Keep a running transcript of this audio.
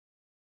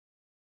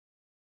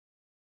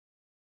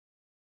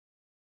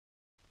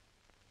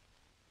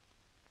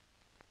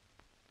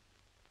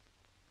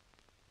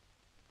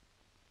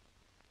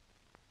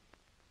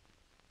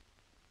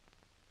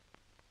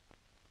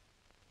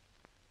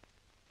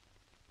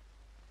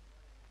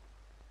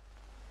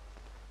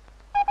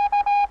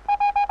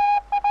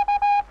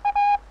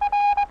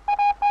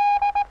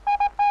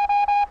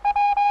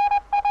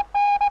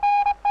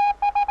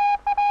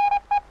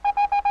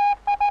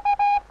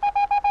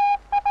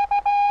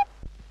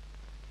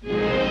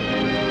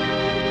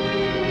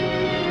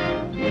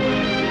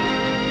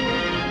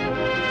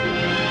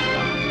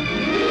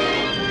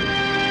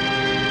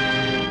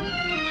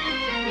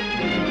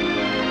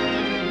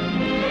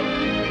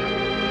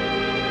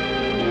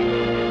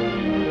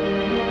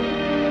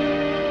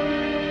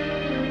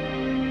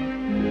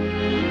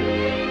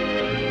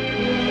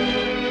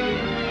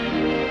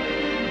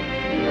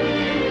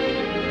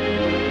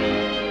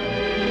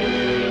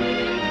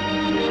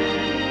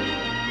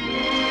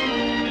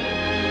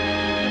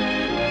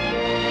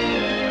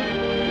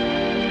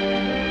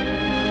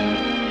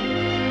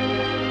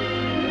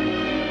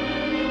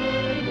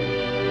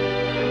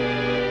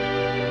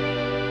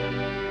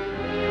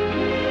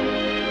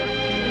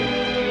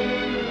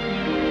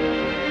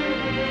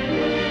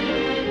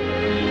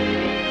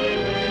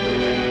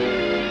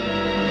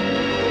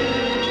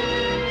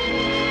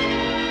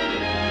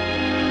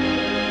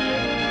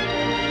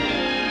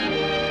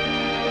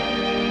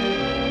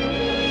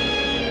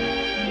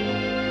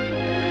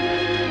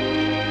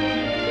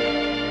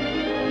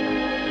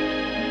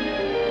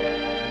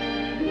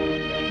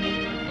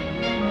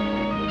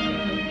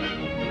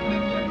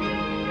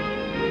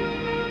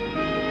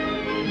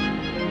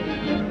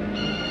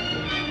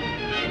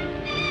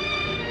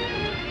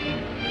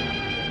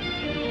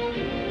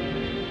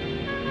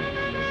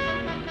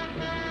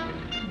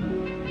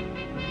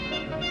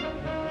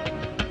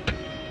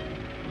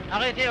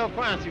Arrêtez au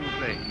point, s'il vous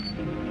plaît.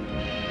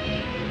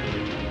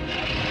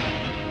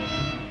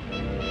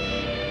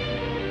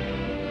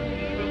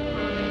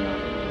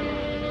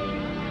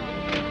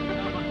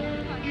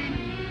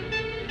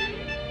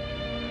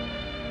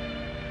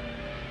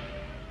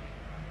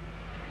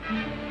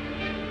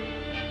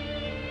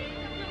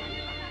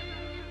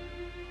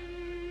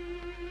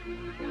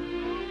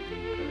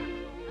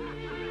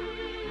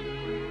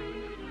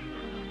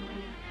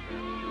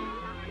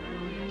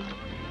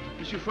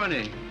 Monsieur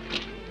Fournet.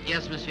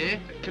 Yes, monsieur?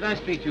 Could I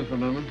speak to you for a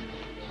moment?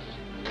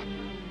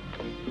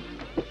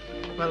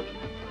 Well,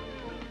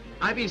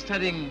 I've been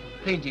studying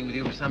painting with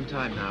you for some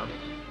time now.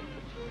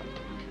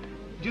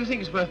 Do you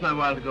think it's worth my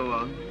while to go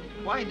on?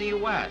 Why do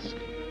you ask?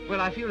 Well,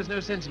 I feel there's no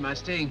sense in my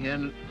staying here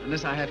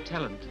unless I have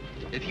talent.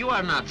 If you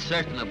are not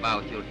certain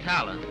about your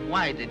talent,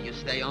 why did you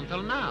stay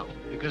until now?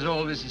 Because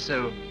all this is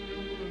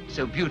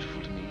so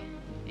beautiful to me.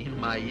 In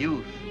my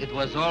youth, it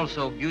was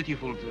also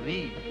beautiful to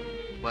me.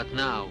 But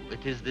now,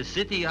 it is the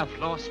city of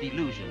lost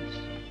illusions.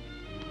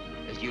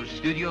 Is your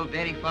studio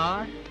very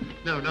far?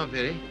 No, not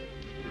very.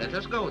 Let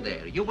us go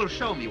there. You will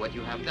show me what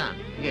you have done.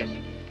 Yes.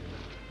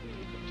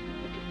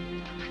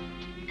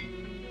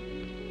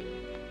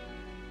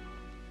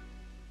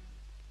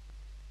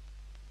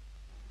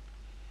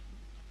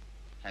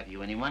 Have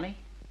you any money?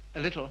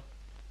 A little.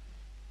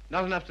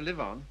 Not enough to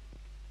live on.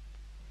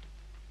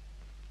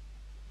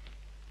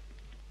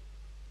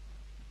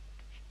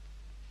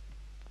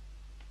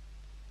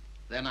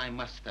 Then I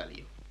must tell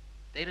you,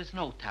 there is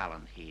no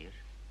talent here,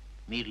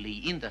 merely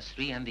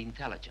industry and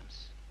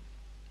intelligence.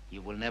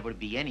 You will never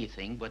be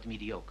anything but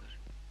mediocre,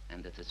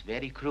 and it is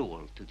very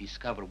cruel to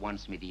discover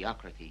one's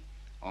mediocrity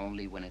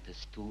only when it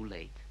is too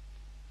late.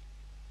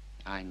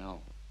 I know.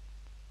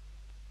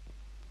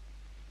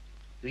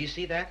 Do you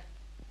see that?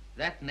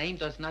 That name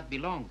does not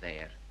belong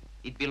there.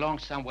 It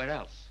belongs somewhere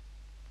else.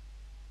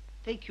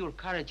 Take your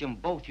courage in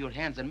both your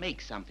hands and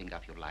make something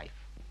of your life.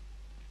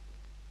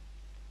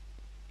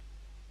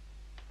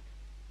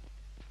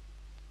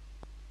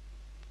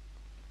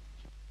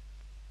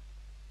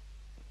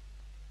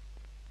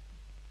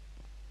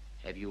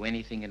 Have you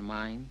anything in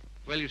mind?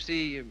 Well, you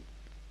see,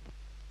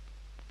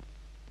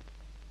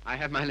 I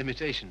have my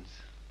limitations.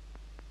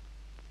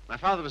 My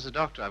father was a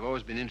doctor. I've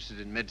always been interested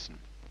in medicine.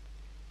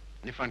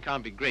 And if one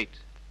can't be great,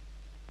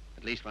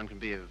 at least one can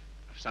be of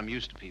some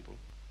use to people.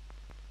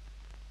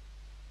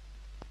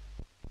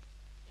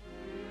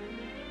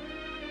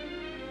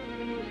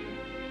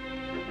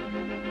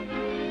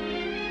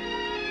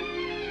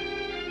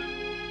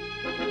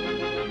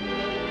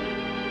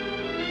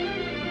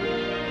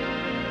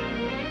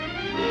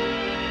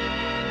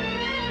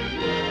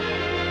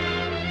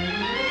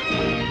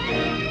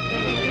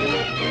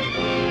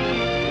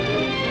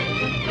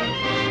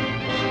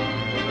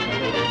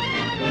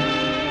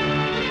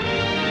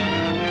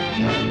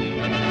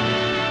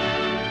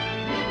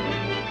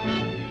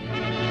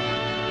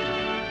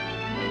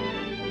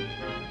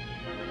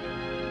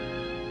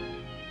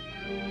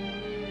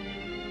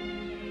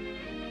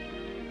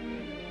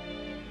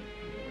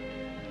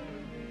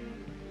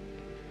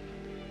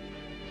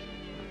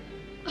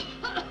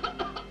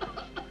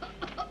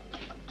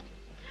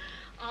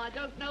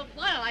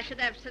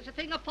 Have such a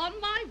thing upon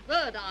my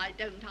word, I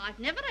don't. I've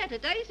never had a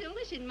day's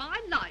illness in my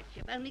life.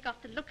 You've only got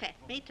to look at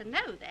me to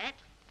know that.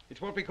 It's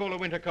what we call a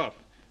winter cough.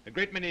 A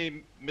great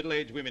many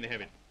middle-aged women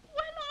have it.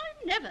 Well,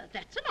 I never.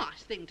 That's a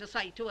nice thing to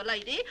say to a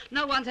lady.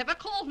 No one's ever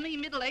called me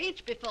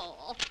middle-aged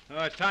before.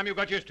 Oh, it's time you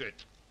got used to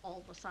it.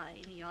 All the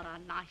same, you're a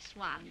nice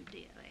one,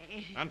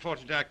 dearie.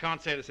 Unfortunately, I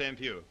can't say the same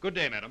for you. Good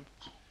day, madam.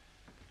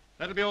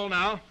 That'll be all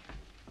now.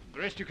 The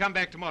rest you come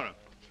back tomorrow.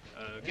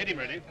 Get him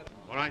ready.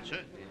 All right, sir.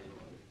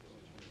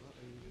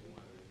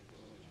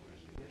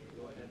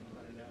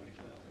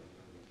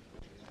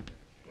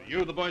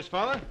 You the boy's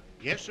father?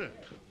 Yes, sir.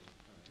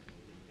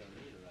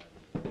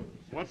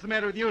 What's the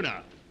matter with you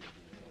now?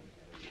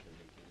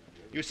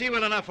 You see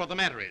well enough what the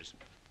matter is.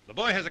 The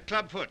boy has a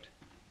club foot.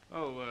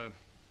 Oh,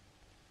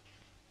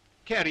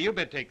 Carrie, you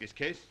better take this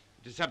case.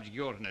 It's a subject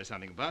you ought to know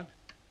something about.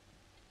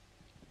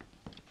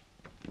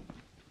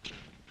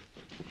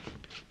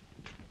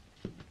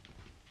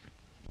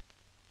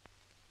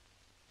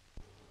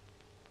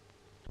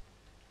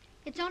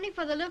 It's only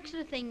for the looks of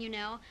the thing, you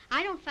know.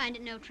 I don't find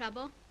it no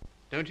trouble.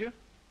 Don't you?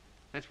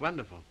 That's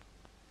wonderful.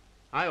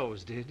 I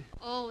always did.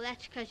 Oh,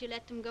 that's because you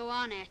let them go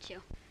on at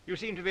you. You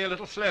seem to be a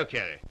little slow,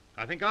 Carrie.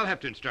 I think I'll have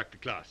to instruct the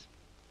class.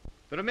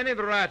 There are many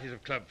varieties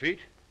of club feet.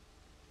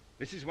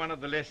 This is one of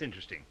the less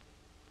interesting.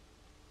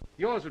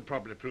 Yours would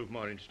probably prove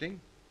more interesting.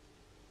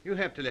 You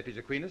have Telepes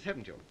equinus,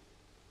 haven't you?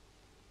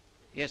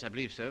 Yes, I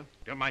believe so.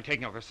 Don't mind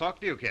taking off a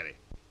sock, do you, Carrie?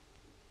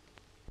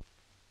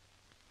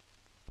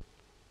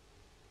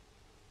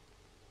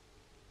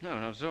 No,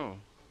 not at all.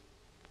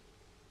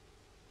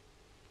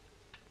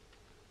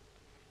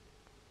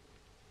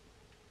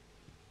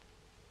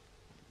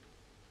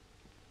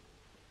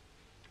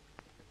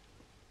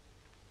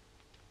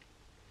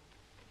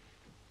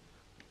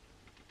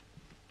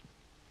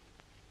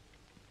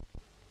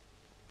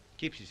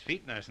 Keeps his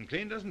feet nice and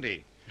clean, doesn't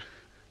he?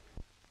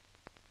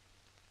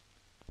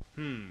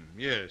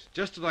 Yes,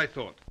 just as I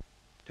thought.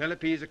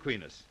 Talipes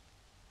equinus.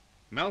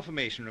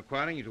 Malformation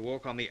requiring you to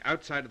walk on the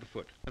outside of the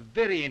foot. A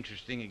very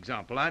interesting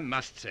example, I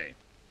must say.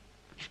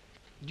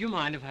 Do you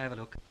mind if I have a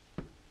look?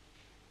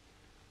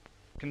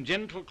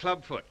 Congenital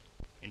club foot.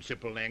 In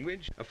simple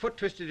language, a foot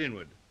twisted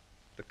inward.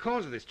 The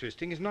cause of this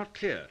twisting is not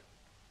clear.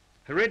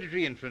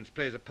 Hereditary influence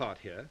plays a part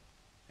here,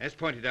 as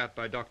pointed out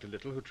by Dr.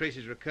 Little, who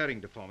traces recurring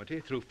deformity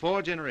through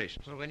 4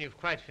 generations. Well, when you've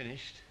quite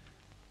finished.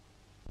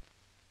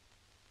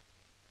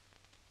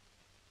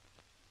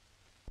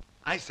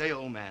 I say,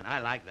 old man, I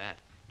like that.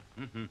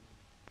 Mm-hmm.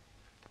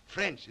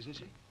 French, isn't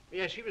she?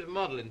 Yeah, she was a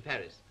model in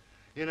Paris.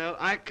 You know,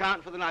 I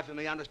can't for the life of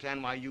me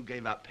understand why you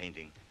gave up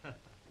painting.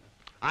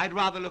 I'd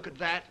rather look at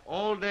that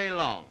all day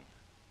long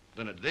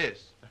than at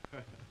this.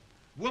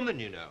 Woman,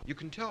 you know. You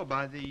can tell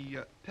by the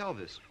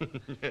pelvis.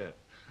 Yeah.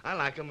 I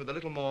like them with a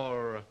little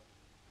more...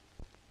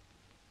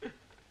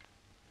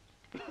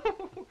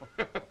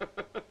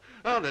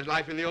 Oh, there's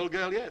life in the old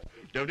girl yet.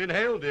 Don't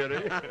inhale,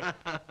 dearie.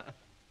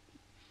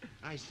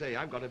 I say,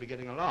 I've got to be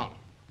getting along.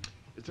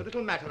 It's a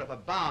little matter of a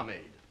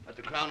barmaid at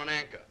the Crown and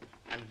Anchor.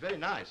 And very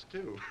nice,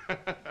 too.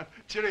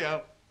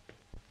 Cheerio.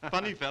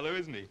 Funny fellow,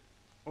 isn't he?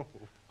 Oh.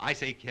 I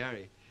say,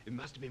 Carrie, it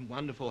must have been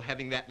wonderful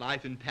having that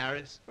life in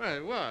Paris. Well,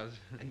 it was.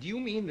 And do you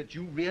mean that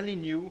you really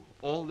knew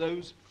all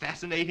those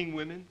fascinating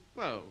women?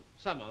 Well,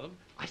 some of them.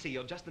 I say,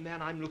 you're just the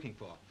man I'm looking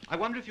for. I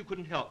wonder if you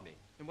couldn't help me.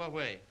 In what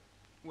way?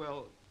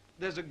 Well,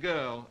 there's a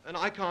girl, and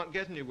I can't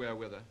get anywhere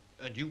with her.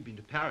 And you've been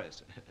to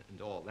Paris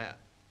and all that.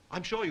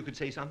 I'm sure you could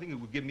say something that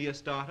would give me a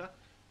starter.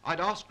 I'd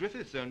ask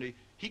Griffiths, only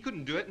he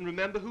couldn't do it and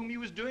remember whom he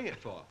was doing it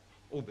for.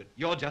 Oh, but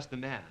you're just the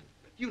man.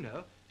 You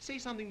know, say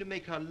something to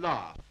make her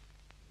laugh.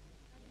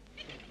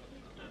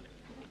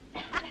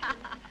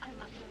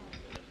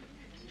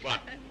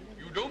 What?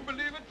 You don't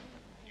believe it?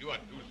 You are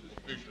too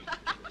suspicious.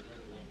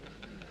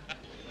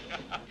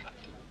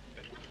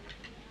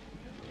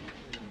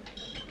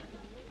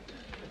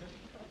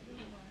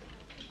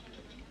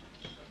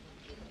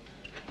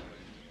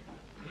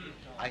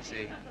 I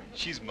say,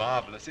 she's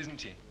marvelous, isn't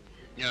she?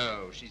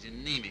 No, she's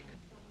anemic.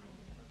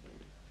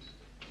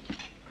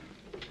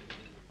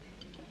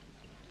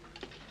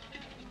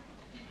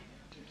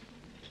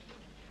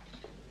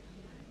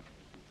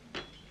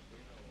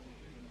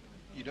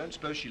 You don't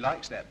suppose she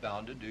likes that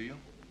bounder, do you?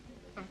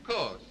 Of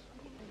course.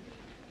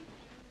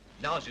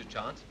 Now's your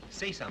chance.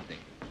 Say something.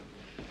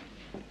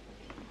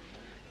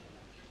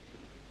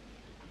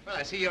 Well,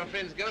 I see your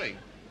friend's going.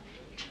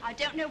 I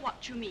don't know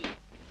what you mean.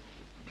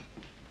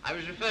 I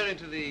was referring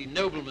to the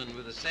nobleman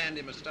with the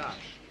sandy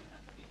moustache.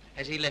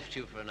 Has he left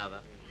you for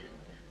another?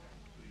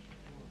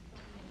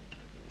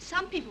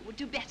 Some people would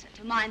do better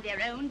to mind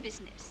their own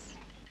business.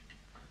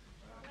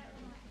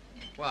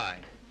 Why?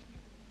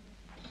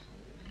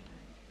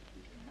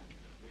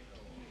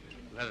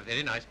 You have a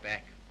very nice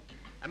back.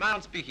 Am I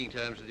on speaking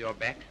terms with your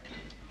back?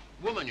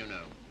 Woman, you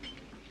know.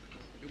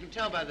 You can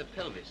tell by the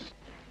pelvis.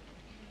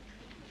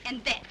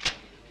 And that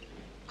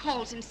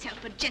calls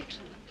himself a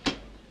gentleman.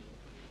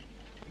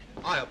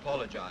 I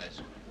apologize.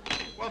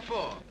 What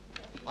for?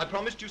 I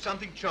promised you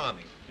something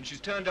charming, and she's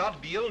turned out to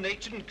be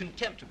ill-natured and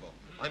contemptible.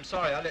 I'm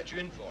sorry I let you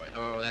in for it.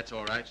 Oh, that's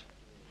all right.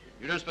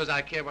 You don't suppose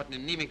I care what an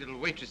anemic little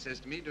waitress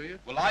says to me, do you?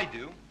 Well, I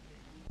do.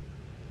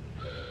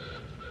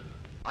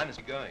 I must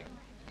be going.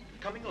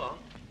 Coming along.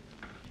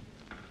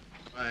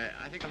 Why,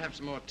 I think I'll have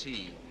some more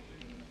tea.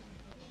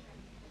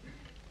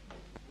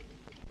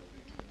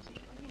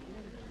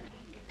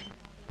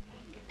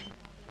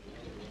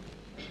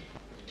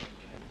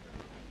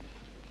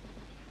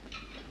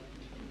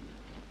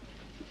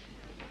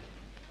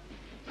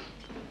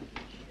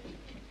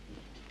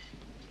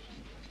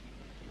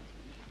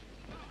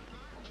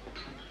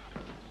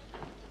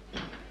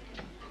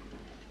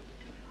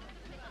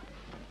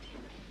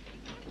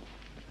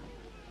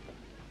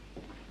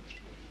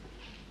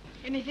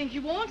 Anything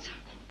you want?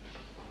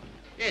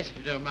 Yes, if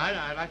you don't mind,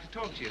 I'd like to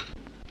talk to you.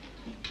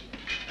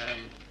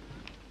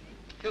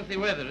 Filthy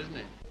weather, isn't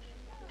it?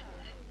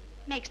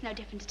 Makes no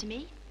difference to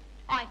me.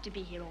 I have to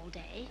be here all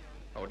day.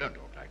 Oh, don't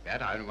talk like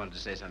that. I only wanted to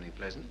say something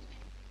pleasant.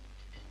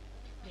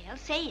 Well,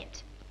 say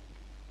it.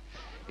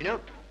 You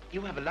know,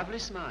 you have a lovely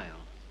smile.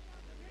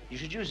 You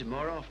should use it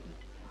more often.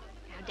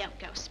 Now, don't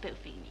go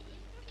spoofing me.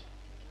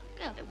 A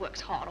girl that works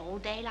hard all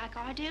day like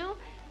I do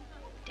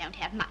don't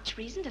have much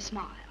reason to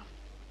smile.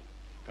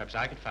 Perhaps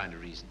I could find a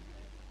reason.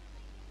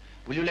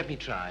 Will you let me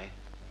try?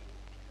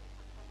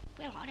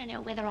 Well, I don't know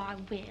whether I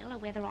will or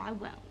whether I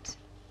won't.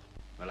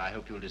 Well, I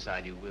hope you'll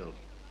decide you will.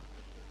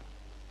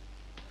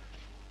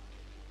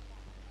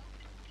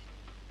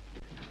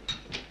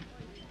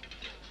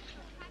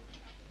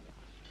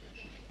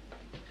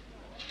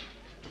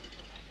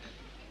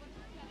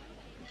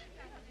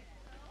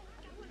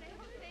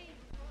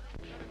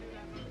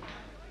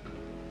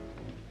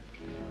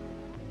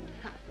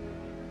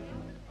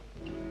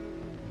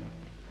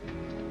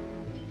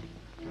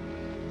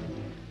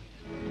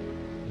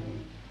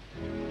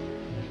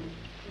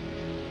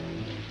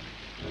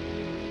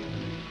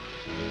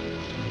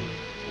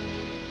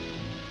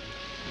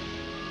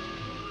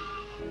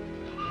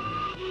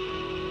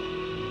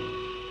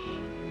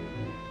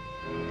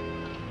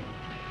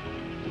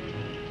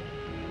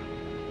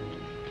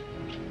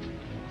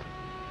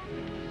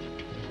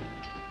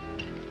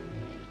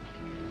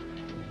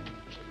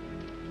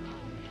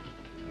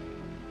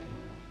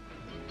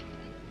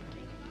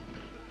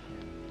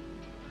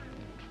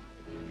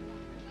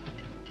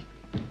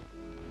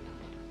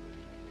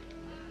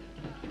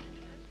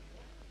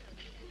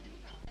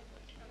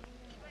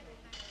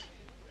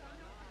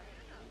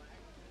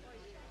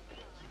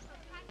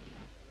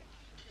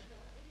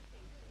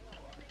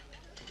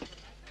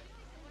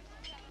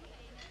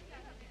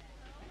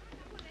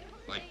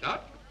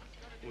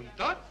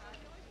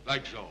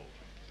 Like so.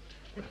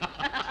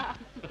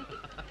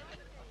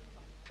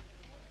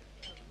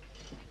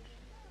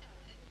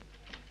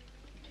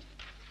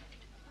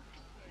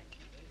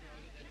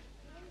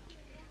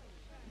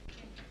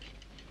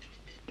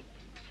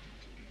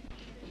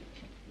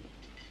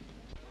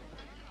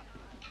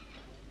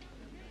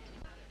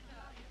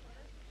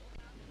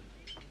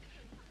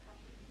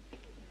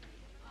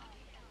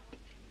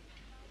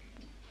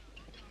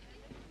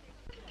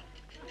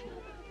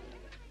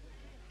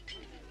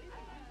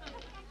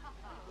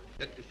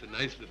 That is a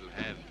nice little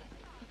hand.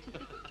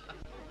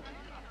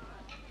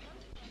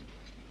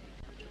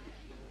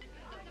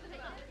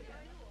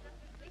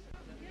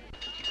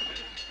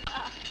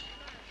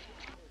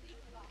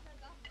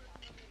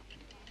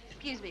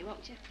 Excuse me,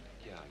 won't you?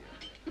 Yeah.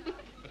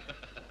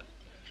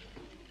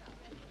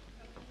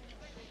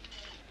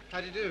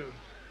 How do you do?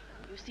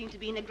 You seem to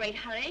be in a great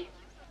hurry.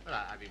 Well,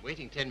 I've been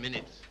waiting 10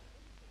 minutes.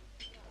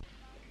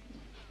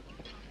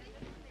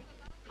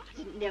 I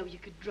didn't know you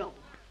could draw.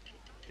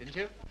 Didn't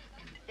you?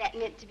 That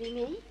meant to be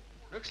me?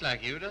 Looks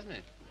like you, doesn't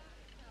it?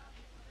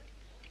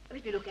 Well,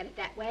 if you look at it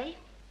that way.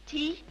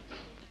 Tea?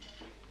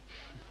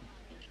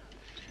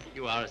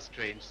 You are a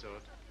strange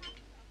sort.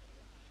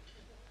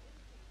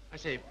 I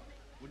say,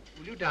 will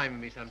you dine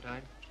with me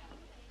sometime?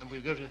 And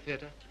we'll go to the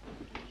theatre?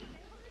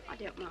 I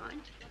don't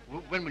mind.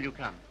 When will you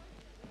come?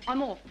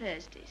 I'm off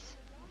Thursdays.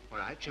 All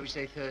right, shall we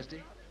say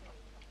Thursday?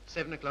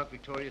 7 o'clock,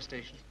 Victoria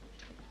Station.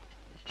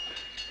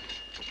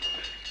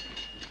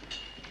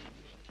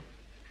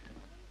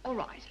 All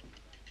right.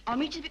 I'll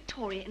meet you at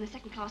Victoria in the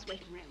second-class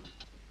waiting room.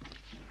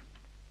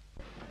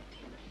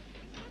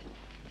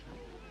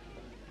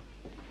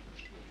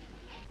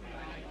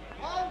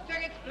 All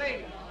tickets,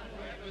 please.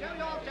 Show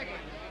your tickets.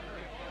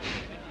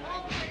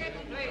 All tickets,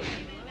 please.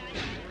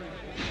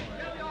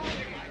 Show your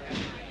tickets.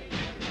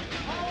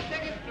 All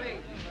tickets,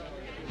 please.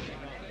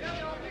 Show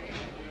your tickets.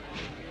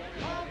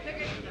 All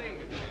tickets,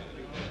 please.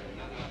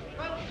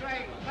 Boat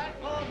train,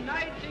 platform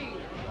 19.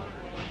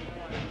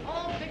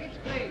 All tickets,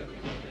 please.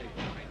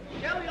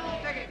 Show your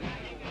tickets.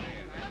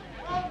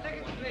 All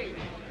tickets, please.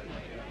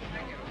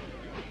 Thank you.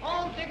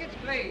 All tickets,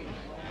 please.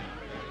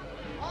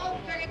 All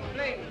tickets,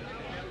 please.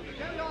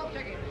 Show your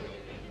tickets.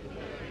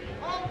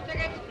 All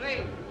tickets,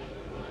 please.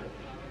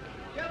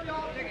 Show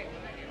your tickets.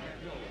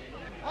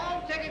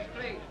 All tickets,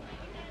 please.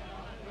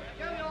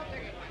 Show your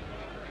tickets.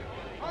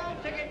 All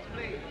tickets,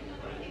 please.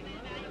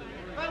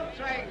 Boat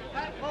train,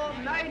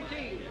 platform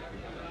 19.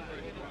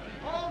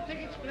 All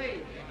tickets,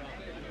 please.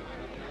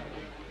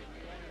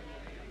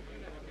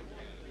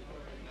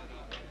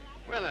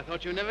 Well, I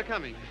thought you were never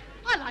coming.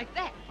 I like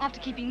that, after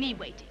keeping me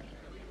waiting.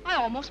 I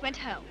almost went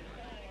home.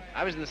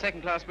 I was in the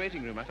second-class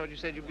waiting room. I thought you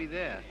said you'd be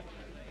there.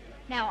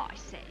 Now I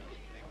say,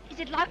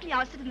 is it likely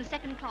I'll sit in the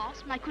second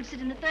class when I could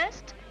sit in the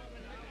first?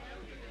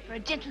 For a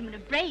gentleman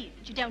of brains,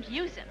 you don't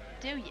use them,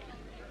 do you?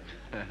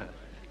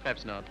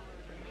 Perhaps not.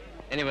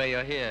 Anyway,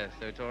 you're here,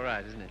 so it's all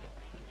right, isn't it?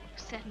 You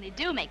certainly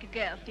do make a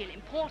girl feel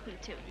important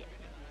to you.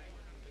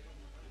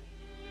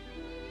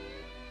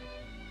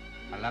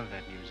 I love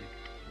that music.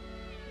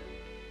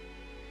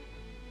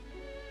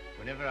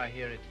 Whenever I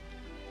hear it,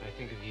 I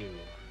think of you.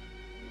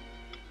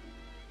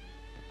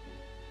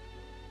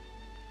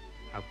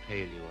 How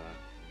pale you are.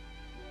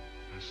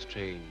 How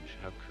strange,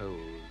 how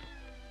cold.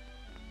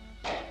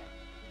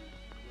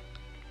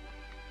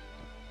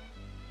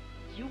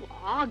 You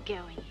are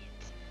going it.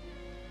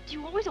 Do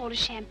you always order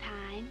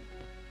champagne?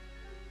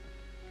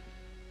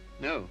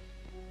 No.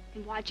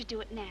 Then why'd you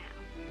do it now?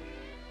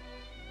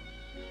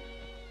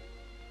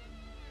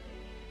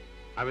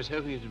 I was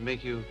hoping it would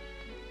make you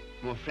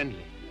more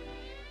friendly.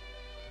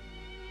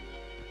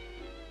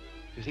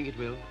 Do you think it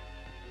will?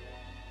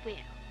 Well,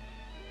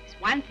 there's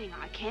one thing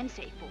I can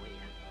say for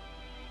you.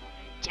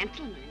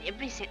 Gentleman in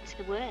every sense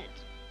of the word.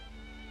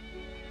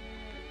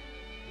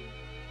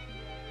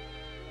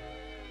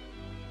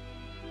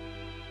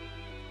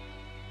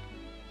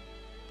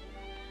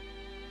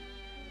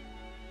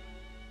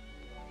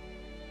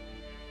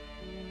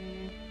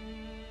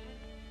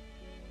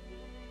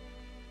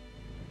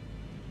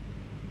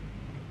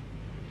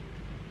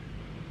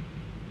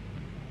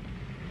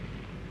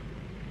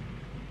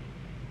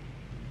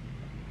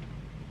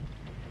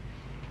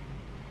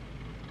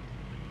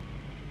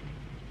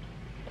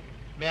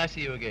 May I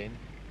see you again?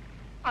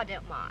 I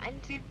don't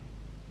mind.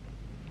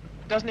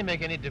 Doesn't it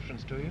make any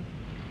difference to you?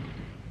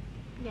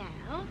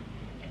 No.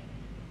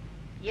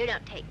 You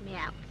don't take me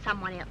out,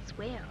 someone else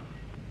will.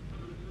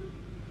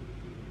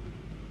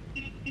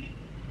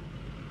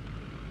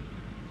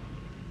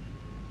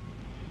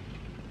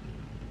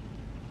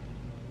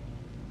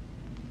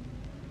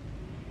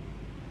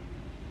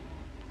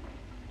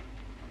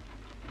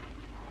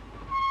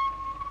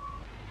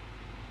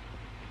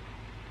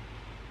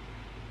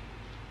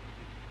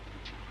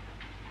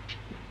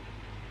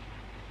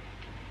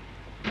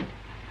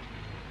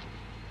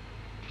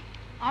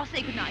 I'll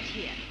say goodnight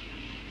here.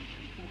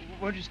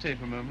 Won't you stay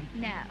for a moment?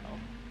 No.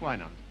 Why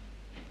not?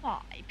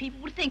 Why? People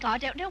would think I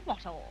don't know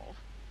what all.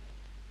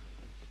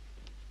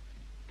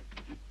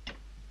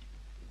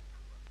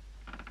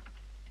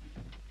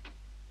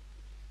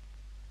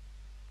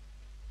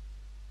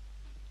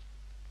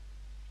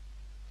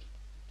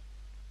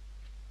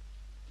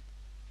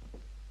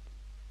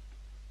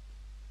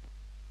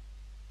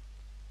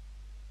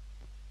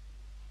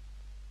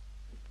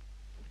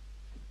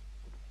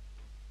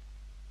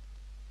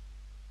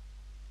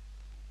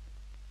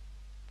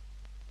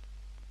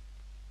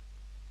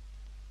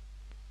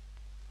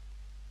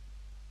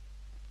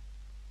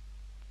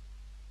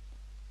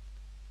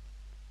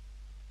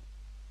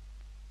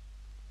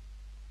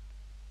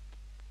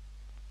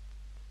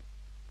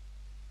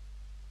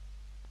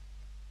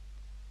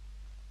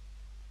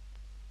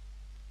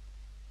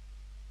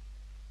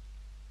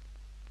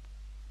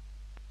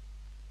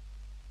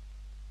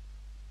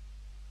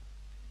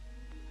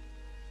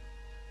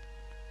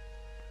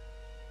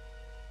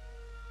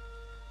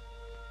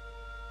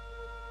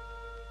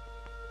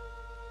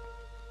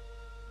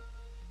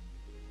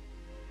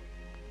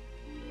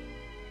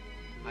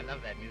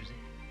 love that music.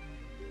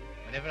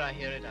 Whenever I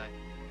hear it,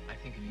 I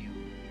think of you.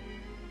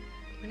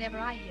 Whenever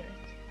I hear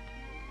it,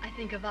 I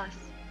think of us.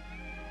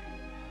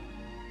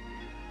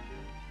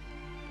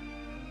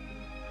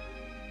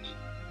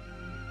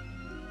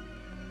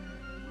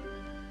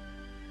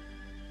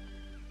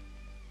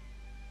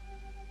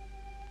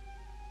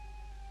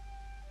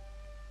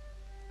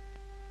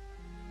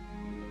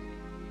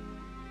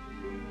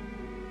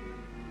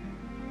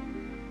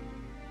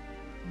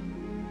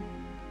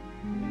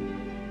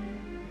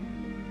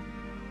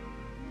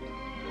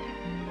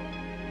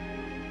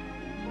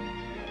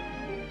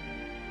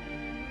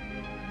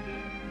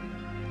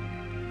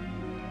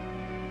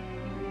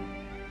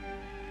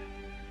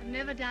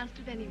 I've never danced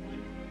with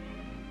anyone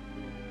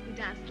who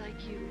danced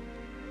like you.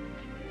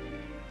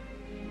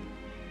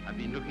 I've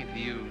been looking for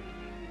you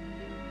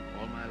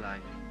all my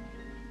life.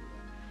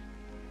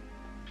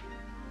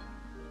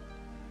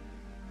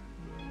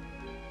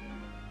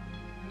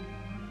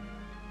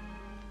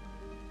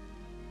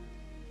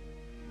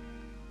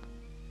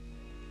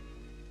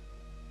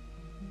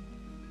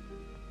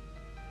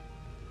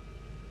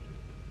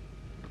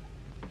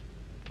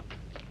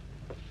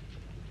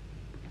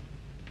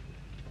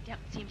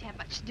 Don't seem to have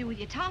much to do with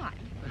your time.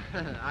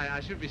 I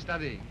should be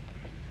studying.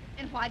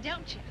 And why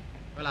don't you?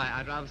 Well,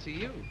 I'd rather see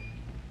you.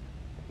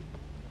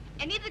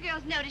 Any of the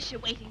girls notice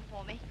you're waiting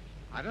for me?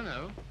 I don't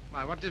know.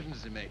 Why, what difference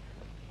does it make?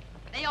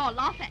 They all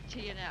laugh at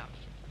you, you know.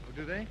 Oh,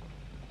 do they?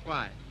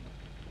 Why?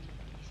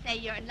 Say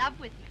you're in love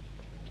with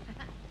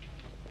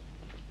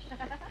me.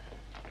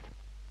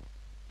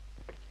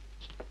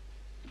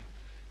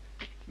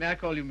 May I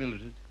call you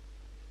Mildred?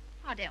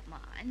 I don't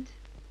mind.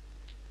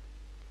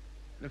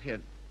 Look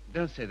here,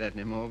 don't say that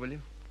anymore, will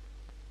you?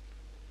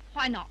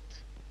 Why not?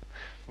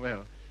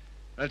 Well,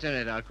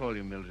 alternate, I'll call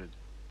you Mildred.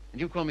 And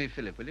you call me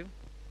Philip, will you?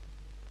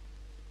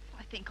 If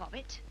I think of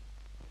it.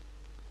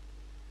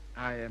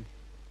 I'm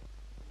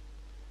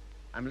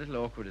a little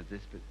awkward at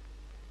this, but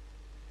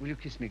will you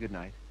kiss me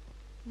goodnight?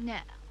 No.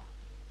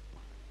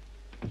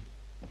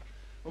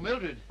 Oh,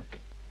 Mildred,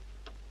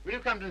 will you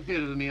come to the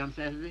theatre with me on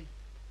Saturday?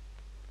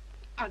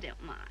 I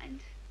don't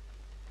mind.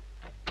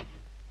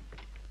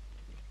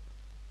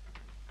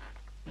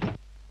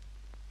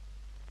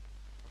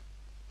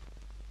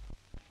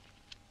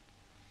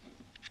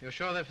 You're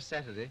sure they're for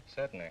Saturday?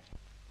 Certainly.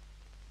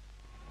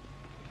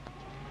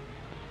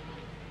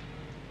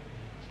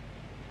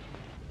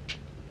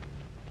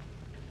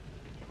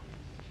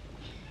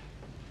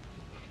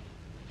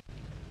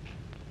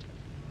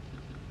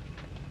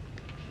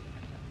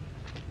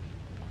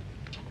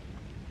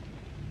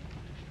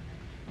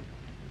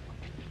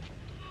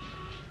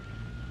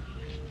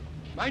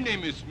 My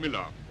name is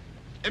Miller.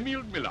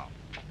 Emil Miller.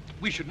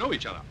 We should know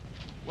each other.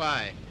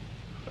 Why?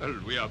 Well,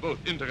 we are both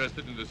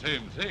interested in the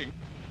same thing.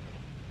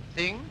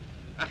 Thing?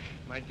 Ah,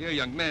 my dear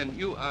young man,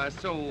 you are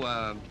so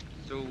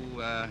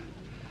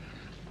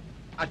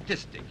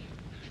artistic.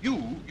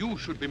 You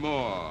should be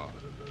more,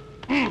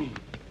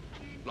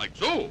 like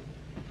so.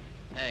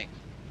 Thanks.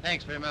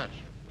 Thanks very much.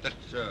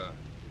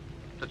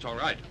 That's all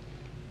right.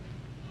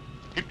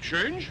 Hip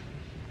change?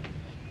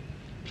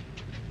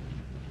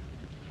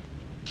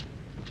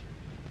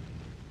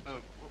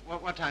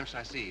 What time shall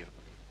I see you?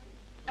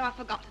 Oh, I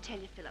forgot to tell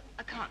you, Philip.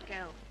 I can't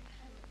go.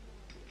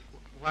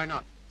 Why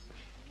not?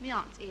 My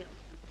aunt's ill.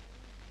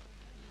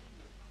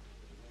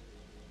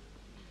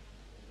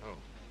 Oh.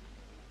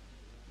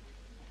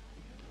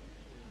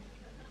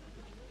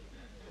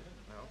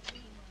 Well?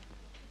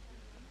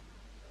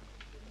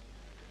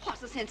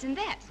 What's the sense in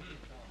that?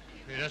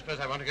 You don't suppose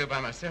I want to go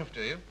by myself,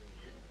 do you?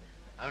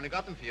 I only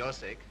got them for your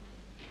sake.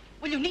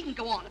 Well, you needn't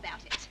go on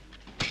about it.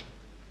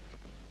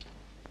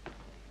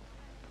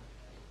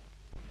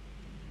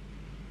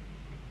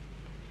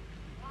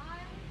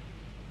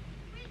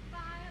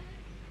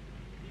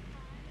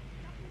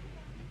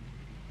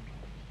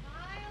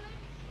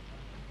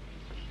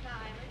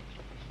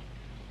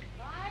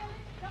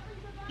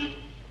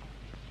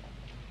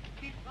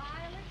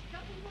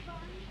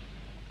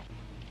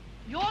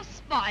 You're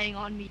spying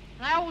on me,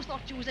 and I always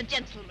thought you was a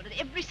gentleman in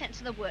every sense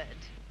of the word.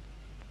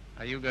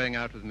 Are you going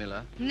out with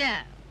Miller? No.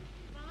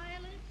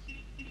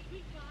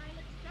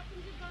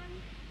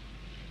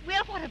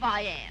 Well, what if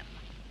I am?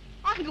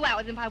 I can go out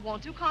with him if I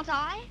want to, can't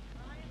I?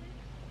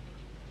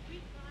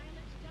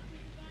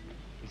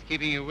 He's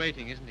keeping you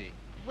waiting, isn't he?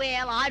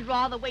 Well, I'd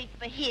rather wait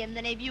for him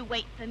than if you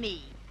wait for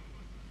me.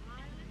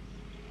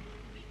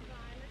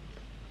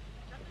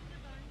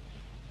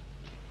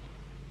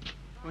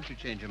 Won't you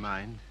change your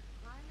mind?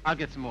 I'll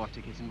get some more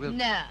tickets and we'll...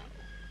 No.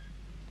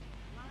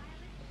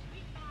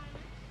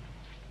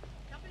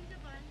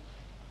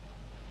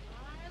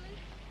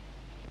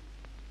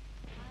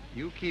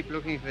 You keep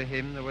looking for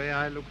him the way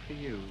I look for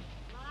you.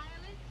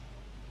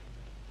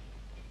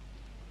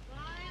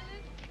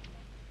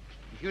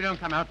 If you don't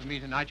come out with me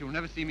tonight, you'll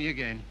never see me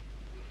again.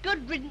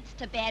 Good riddance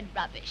to bad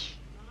rubbish.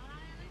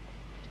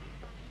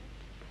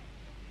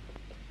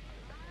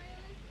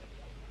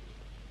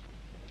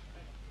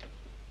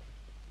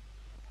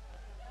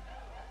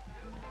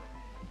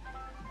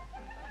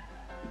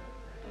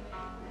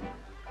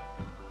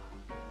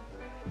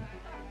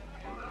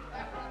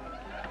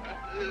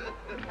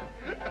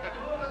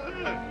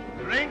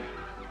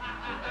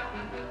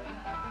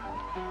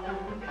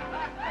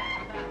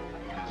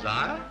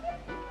 Sire?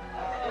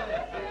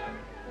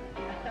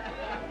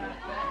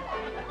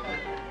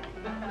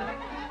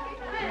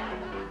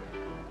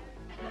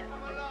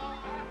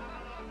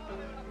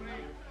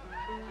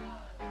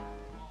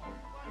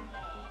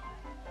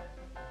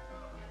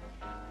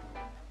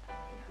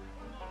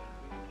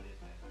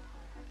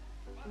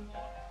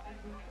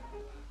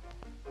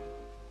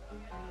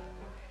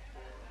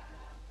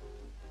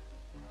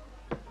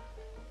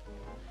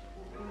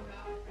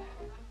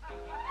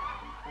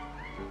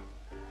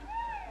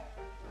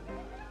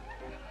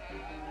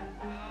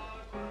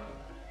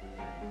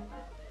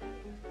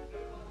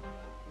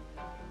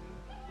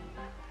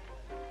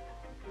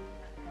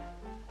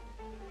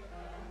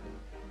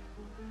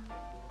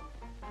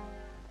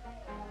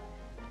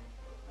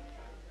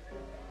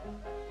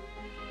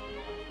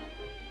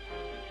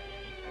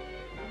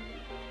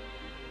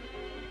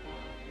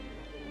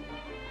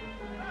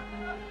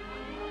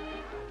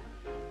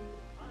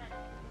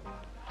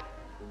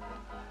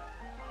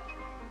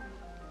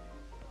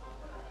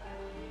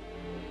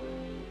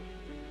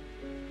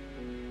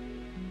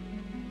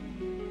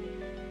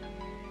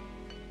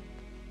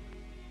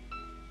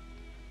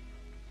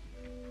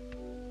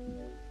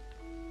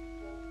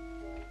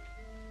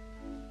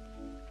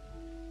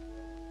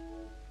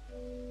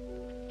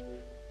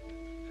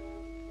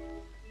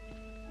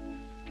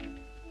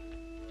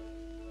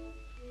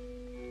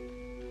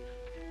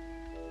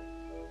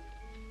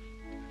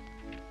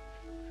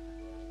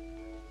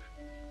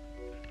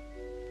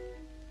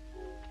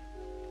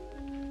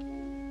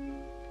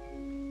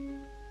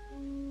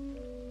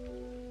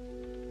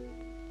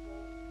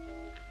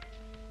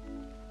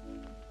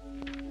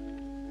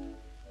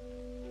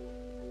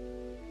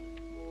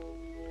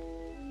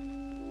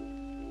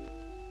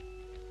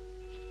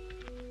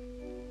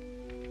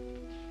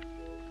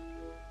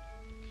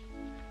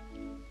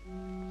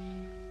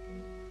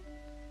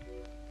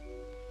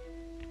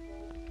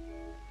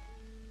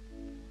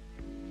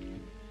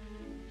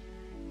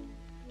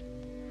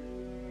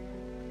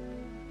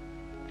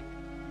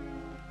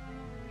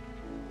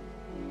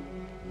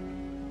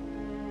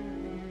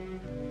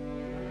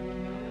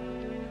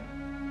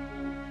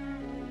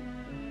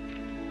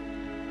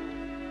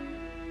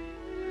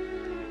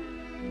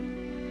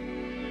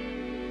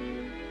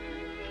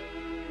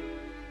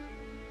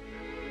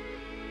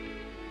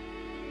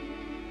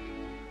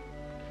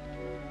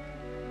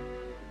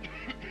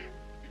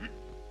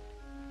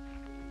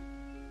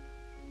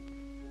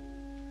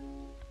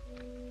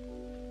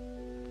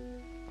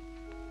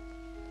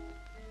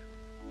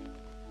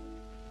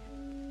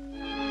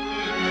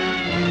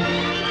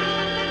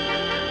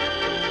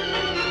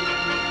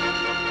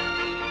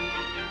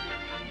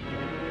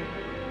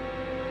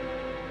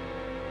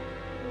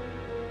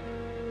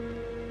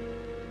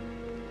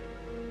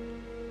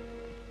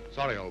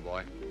 Sorry, old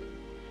boy.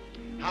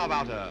 How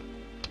about a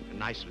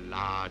nice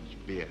large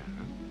beer?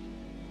 Huh?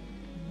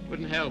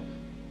 Wouldn't help.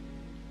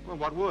 Well,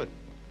 what would?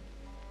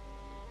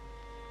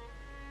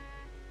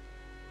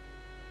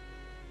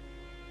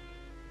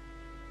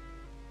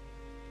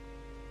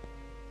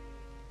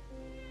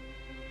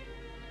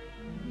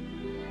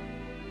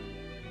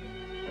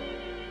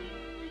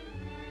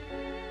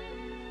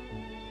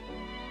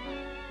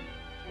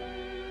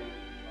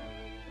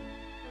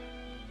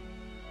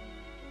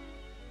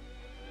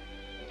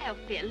 Oh,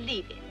 Phil,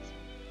 leave it.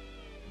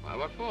 Why,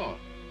 what for?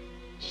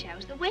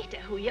 Shows the waiter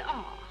who you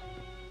are.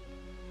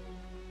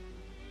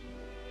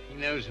 He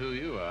knows who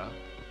you are.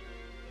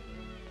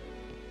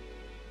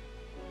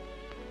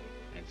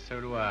 And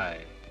so do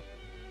I.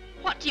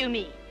 What do you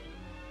mean?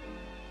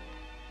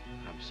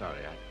 I'm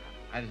sorry,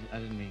 I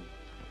didn't mean...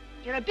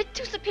 You're a bit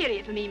too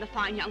superior for me, my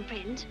fine young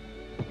friend.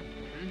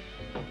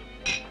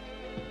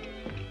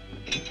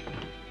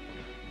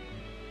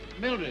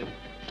 Mildred.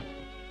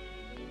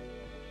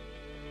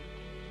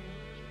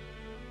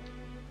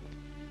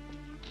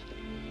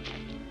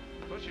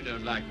 Of course you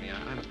don't like me.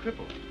 I'm a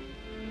cripple.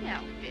 No,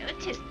 Phil,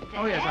 it isn't that.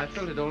 Oh, yes, I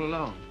felt it all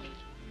along.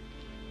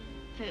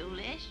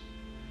 Foolish.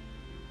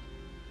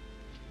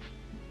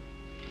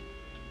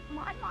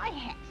 Mind my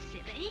hat,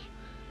 silly.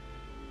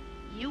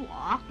 You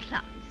are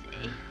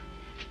clumsy.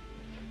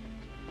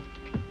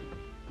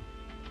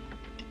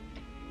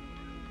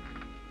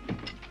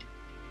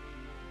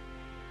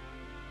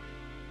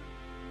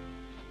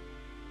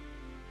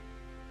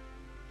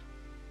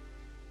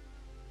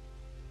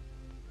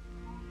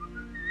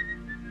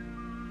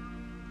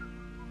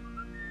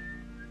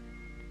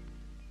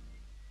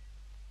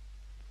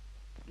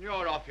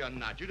 You're off your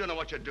nut. You don't know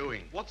what you're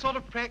doing. What sort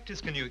of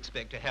practice can you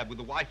expect to have with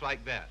a wife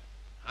like that?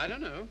 I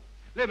don't know.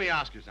 Let me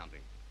ask you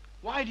something.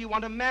 Why do you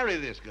want to marry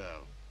this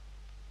girl?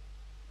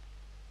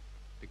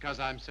 Because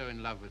I'm so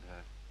in love with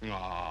her.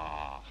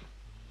 Ah.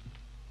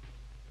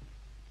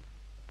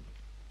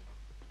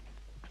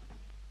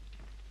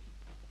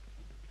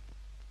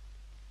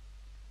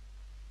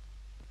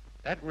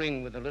 That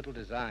ring with the little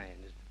design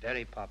is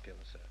very popular,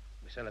 sir.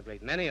 We sell a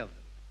great many of them.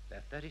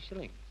 They're 30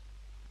 shillings.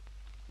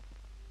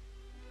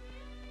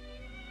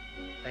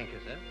 Thank you,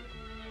 sir.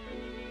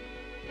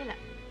 Philip,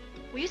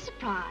 were you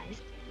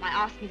surprised by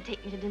asking me to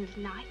take me to dinner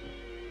tonight?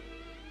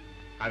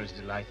 I was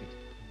delighted.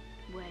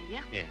 Were you?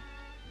 Yeah.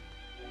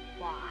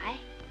 Why?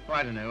 Oh,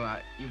 I don't know.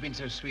 You've been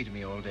so sweet to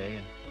me all day,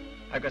 and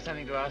I've got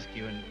something to ask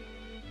you, and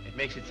it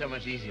makes it so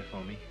much easier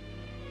for me.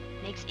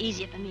 Makes it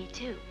easier for me,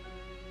 too.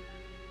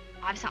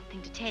 I've something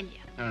to tell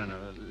you. No.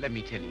 Let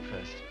me tell you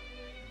first.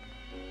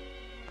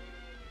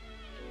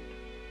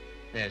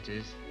 There it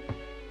is.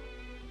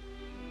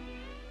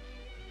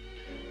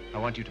 I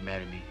want you to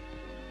marry me.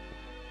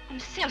 I'm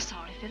so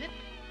sorry, Philip.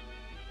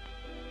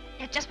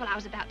 That's just what I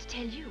was about to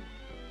tell you.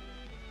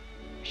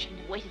 I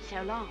shouldn't have waited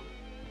so long.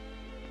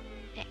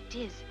 Fact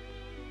is,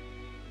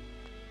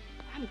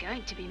 I'm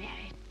going to be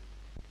married.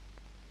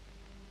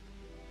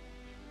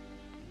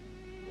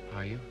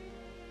 Are you?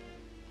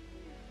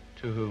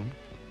 To whom?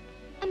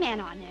 A man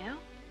I know.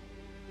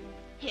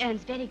 He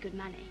earns very good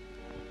money.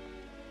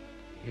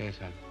 Yes,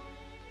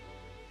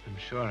 I'm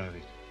sure of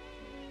it.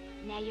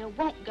 Now, you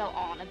won't go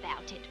on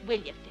about it, will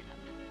you, Philip?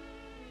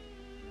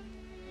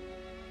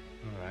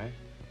 All right.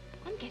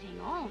 I'm getting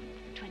on.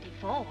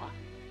 24.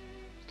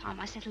 It's time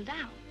I settle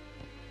down.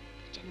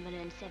 The gentleman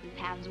earns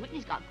 £7 a week and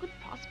he's got good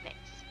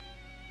prospects.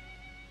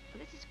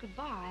 Well, this is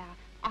goodbye.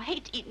 I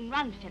hate to eat and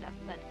run, Philip,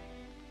 but,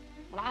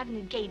 well, I have an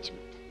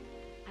engagement.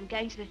 I'm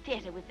going to the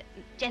theatre with the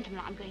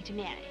gentleman I'm going to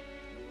marry.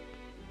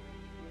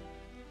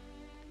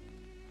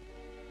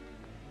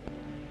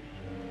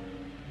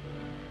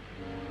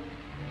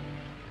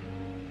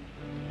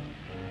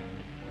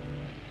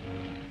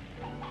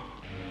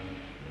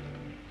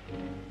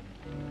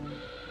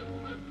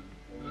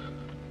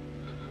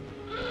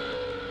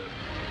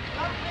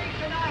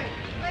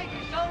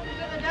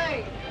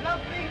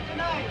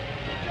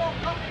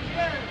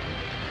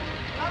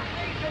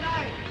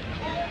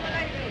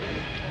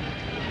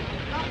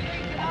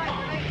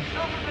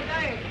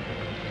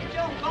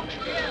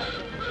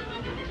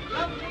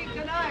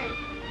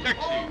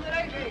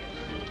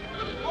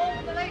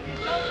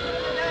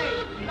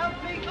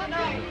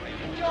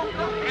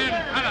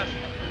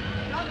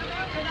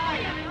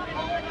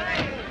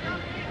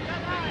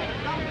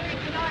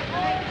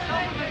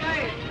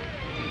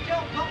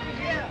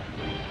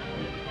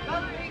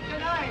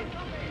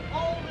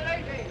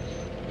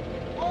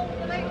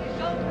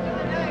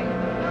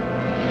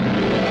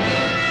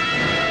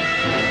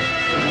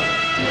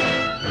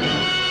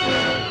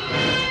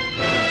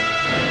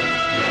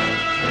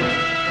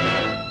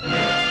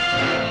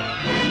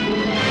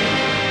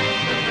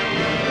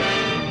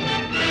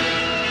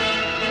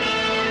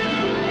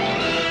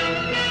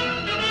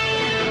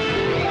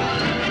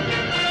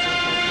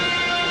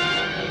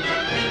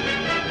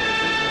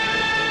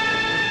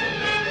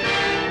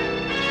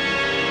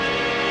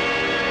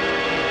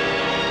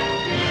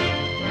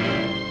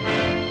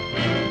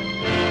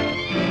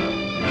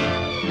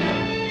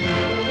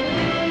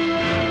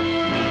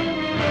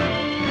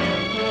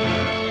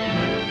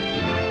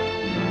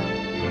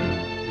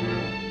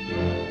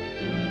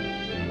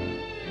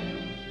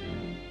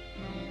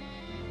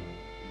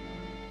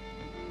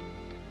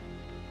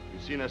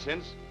 Seen her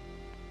since?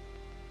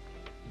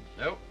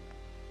 No.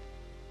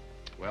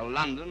 Well,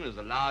 London is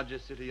the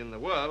largest city in the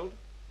world,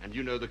 and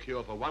you know the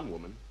cure for one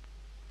woman.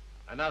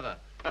 Another.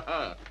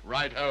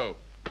 Right-ho.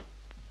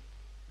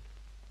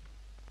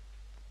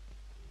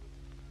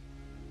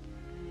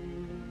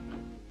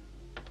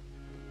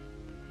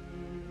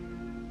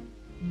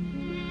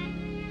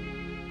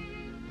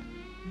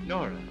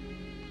 Nora,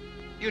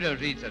 you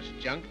don't read such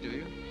junk, do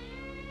you?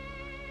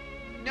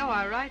 No,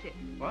 I write it.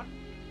 What?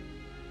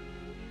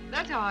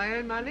 That's how I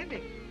earn my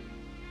living.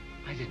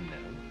 I didn't know.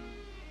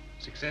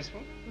 Successful?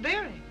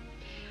 Very.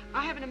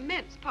 I have an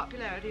immense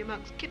popularity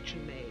amongst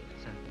kitchen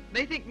maids.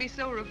 They think me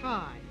so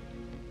refined.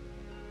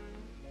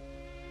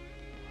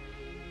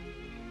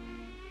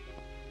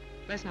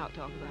 Let's not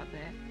talk about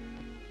that.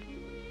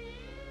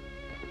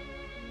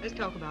 Let's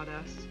talk about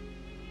us.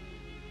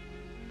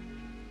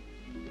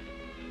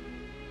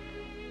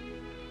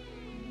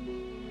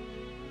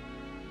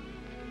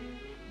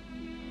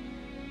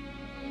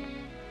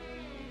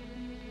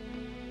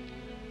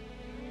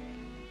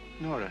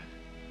 Nora,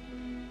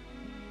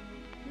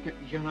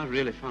 you're not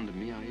really fond of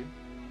me, are you?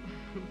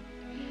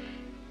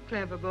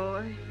 Clever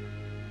boy.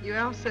 You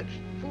ask such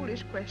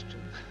foolish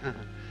questions.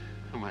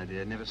 Oh, my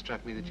dear, it never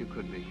struck me that you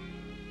could be.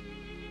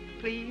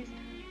 Pleased?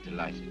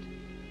 Delighted.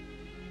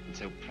 And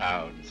so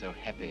proud and so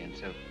happy and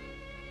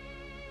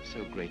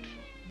so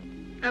grateful.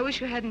 I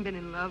wish you hadn't been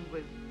in love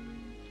with...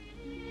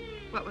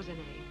 What was her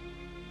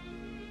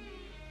name?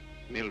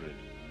 Mildred.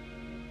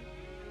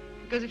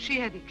 Because if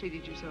she hadn't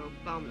treated you so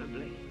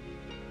abominably,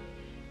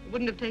 it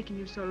wouldn't have taken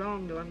you so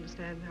long to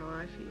understand how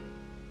I feel.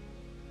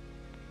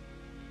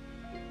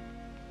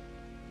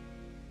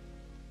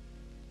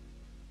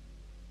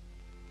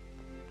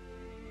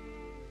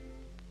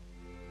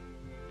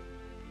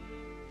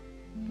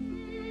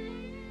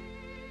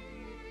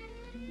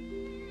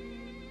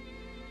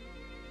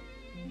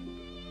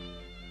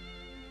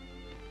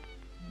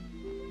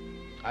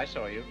 I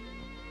saw you.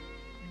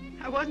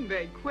 I wasn't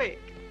very quick.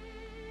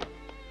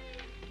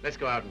 Let's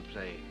go out and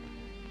play.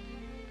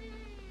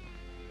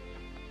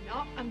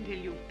 Not until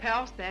you've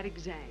passed that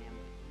exam.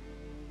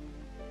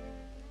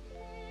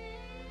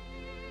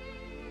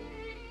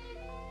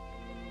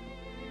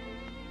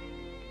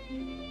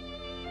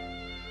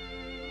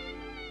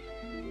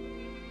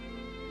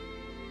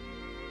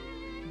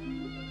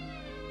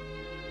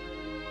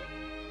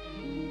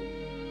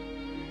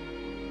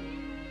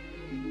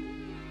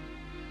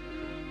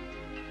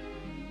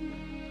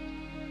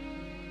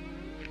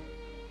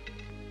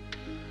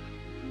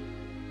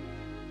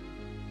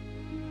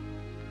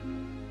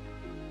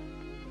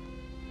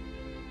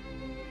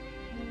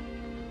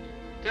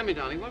 Tell me,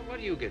 darling, what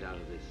do you get out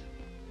of this?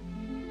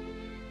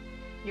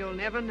 You'll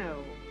never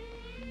know.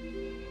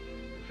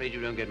 I'm afraid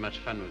you don't get much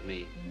fun with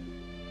me.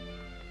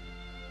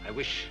 I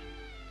wish...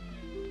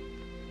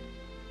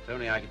 if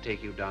only I could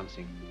take you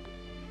dancing.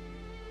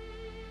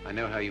 I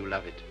know how you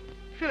love it.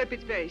 Philip,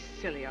 it's very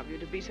silly of you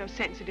to be so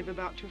sensitive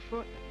about your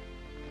foot.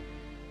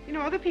 You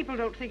know, other people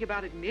don't think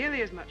about it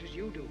nearly as much as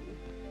you do.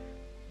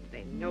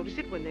 They notice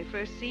it when they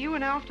first see you,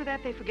 and after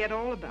that they forget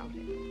all about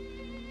it.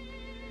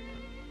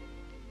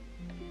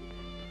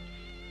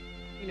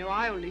 You know,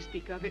 I only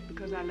speak of it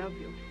because I love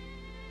you,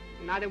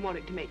 and I don't want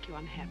it to make you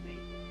unhappy.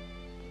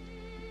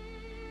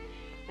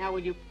 Now, will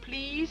you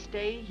please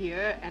stay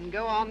here and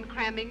go on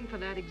cramming for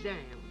that exam?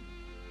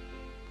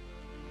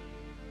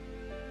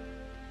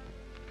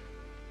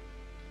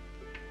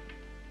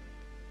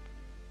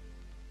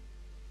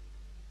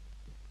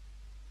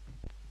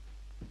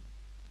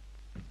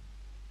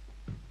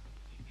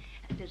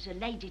 There's a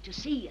lady to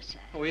see you, sir.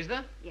 Oh, is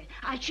there? Yeah,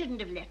 I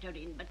shouldn't have let her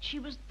in, but she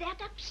was that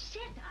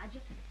upset. I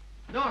just...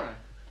 Nora.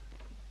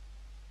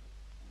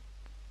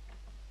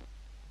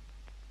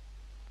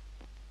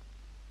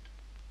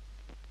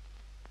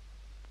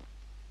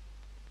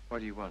 What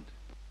do you want?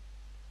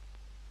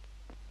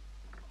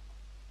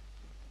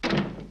 I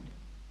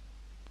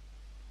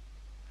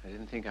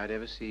didn't think I'd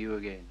ever see you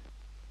again.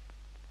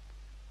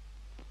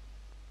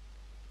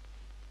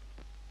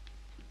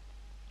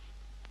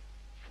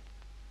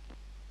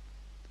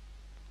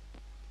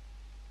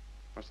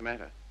 What's the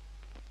matter?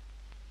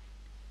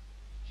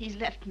 He's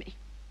left me.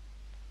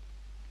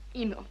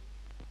 Emo.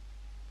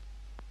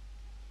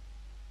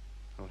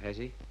 Oh, has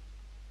he?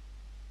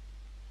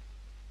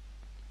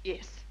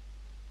 Yes.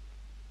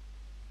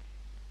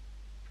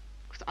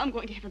 Because I'm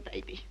going to have a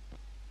baby.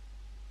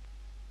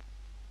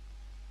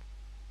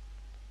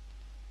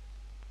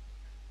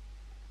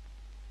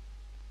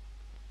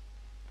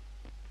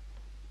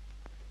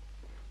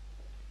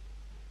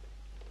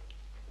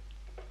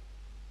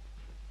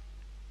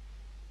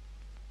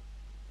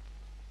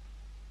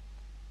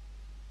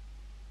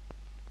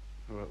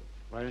 Well,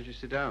 why don't you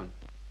sit down?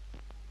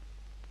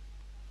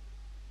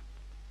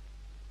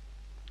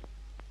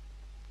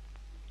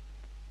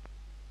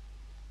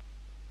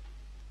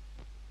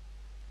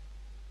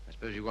 I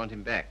suppose you want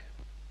him back.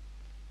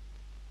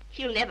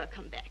 He'll never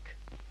come back.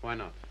 Why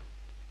not?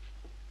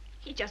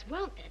 He just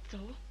won't, that's all.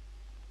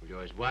 Well,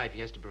 you're his wife. He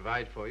has to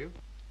provide for you.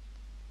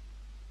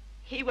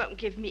 He won't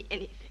give me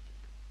anything.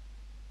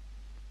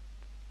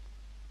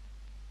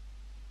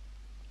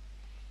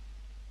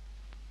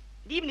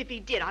 And even if he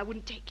did, I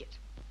wouldn't take it.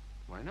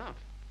 Why not?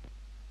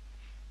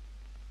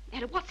 No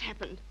matter what's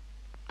happened,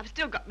 I've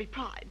still got me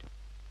pride.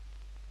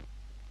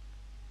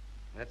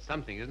 That's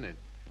something, isn't it?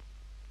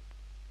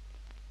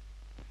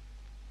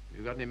 Have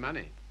you got any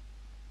money?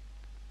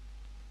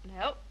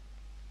 No.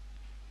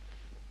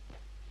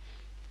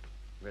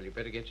 Well, you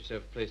better get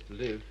yourself a place to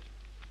live.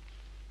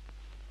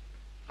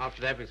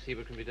 After that, we'll see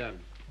what can be done.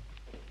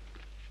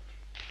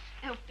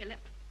 Oh, Philip,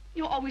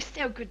 you're always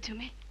so good to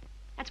me.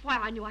 That's why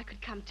I knew I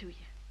could come to you.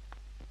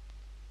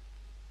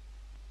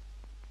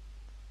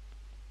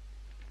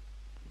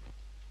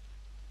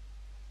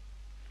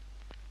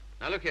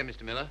 Now, look here,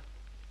 Mr. Miller.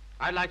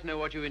 I'd like to know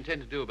what you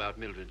intend to do about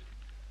Mildred.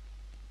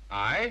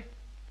 I?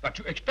 What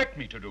you expect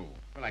me to do?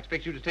 Well, I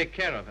expect you to take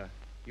care of her.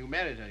 You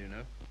married her, you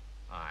know.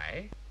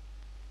 I?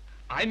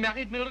 I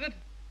married Mildred?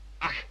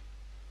 Ach,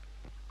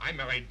 I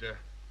married,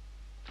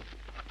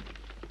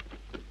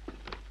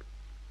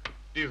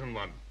 diesen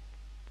one.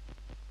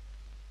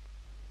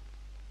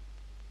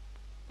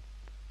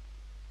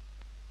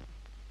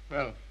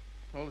 Well,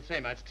 all the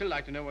same, I'd still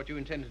like to know what you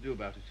intend to do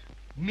about it.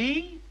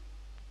 Me?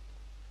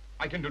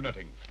 I can do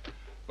nothing.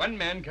 One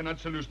man cannot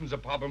solution the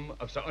problem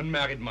of the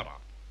unmarried mother.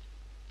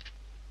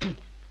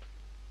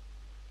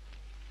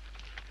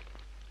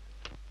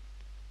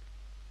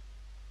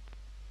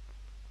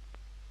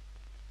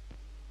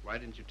 Why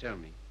didn't you tell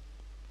me?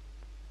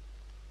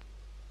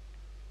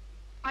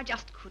 I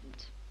just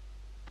couldn't.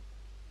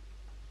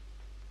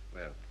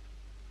 Well,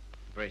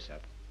 brace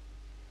up.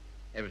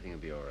 Everything will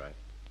be all right.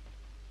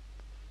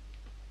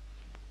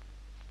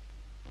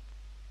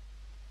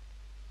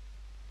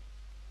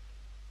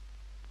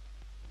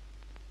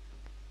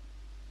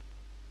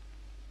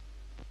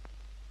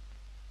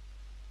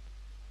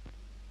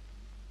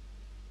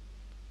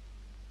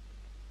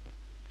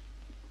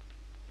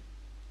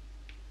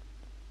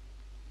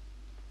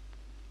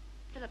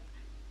 Philip,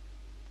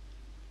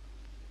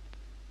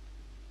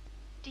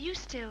 do you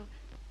still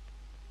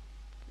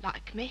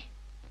like me?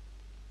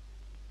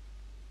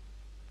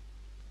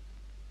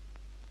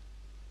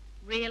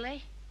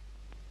 Really?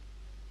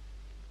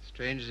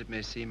 Strange as it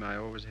may seem, I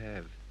always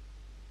have.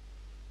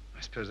 I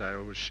I suppose I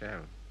always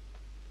shall.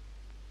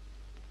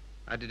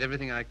 I did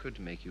everything I could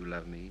to make you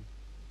love me.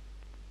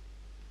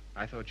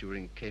 I thought you were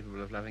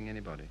incapable of loving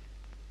anybody.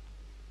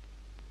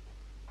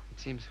 It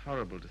seems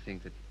horrible to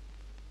think that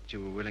you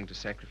were willing to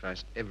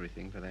sacrifice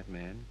everything for that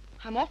man.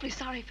 I'm awfully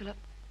sorry, Philip.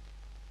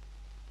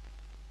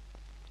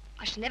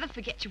 I shall never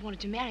forget you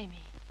wanted to marry me.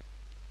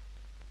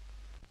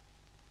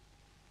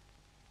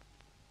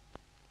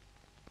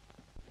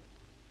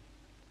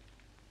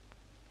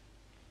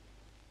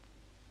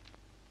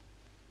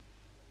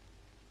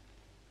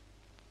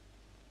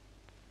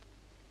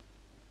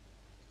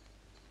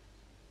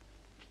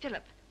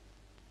 Philip.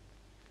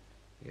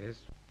 Yes?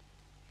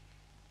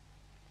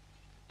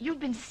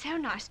 You've been so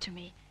nice to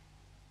me.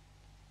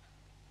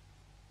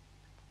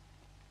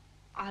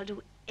 I'll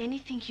do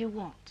anything you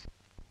want.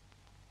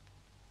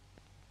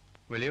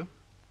 Will you?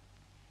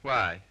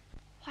 Why?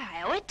 Why,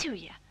 I owe it to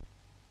you.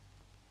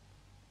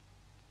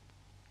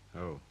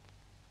 Oh,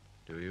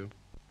 do you?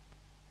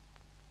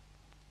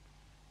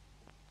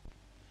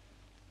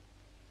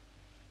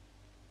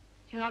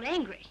 You're not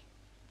angry.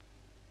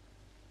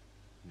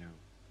 No.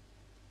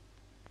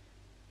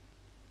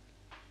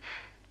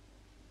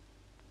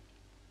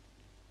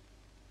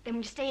 Then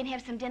will you stay and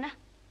have some dinner?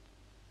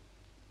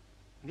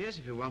 Yes,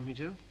 if you want me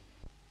to.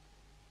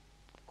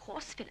 Of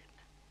course, Philip.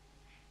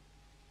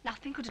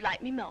 Nothing could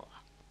delight me more.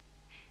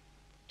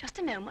 Just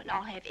a moment and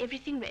I'll have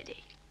everything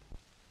ready.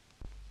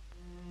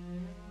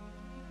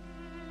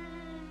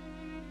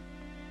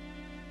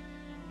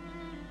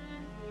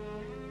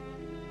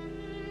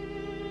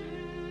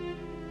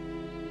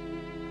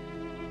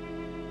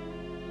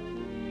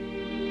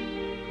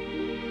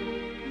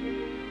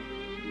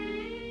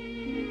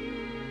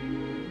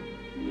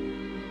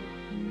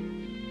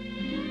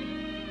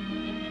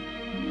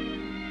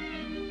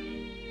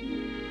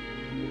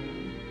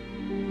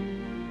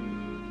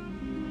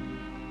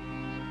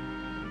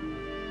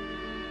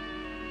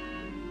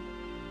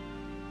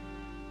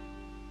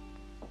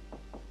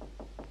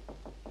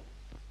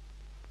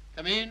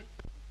 Come in.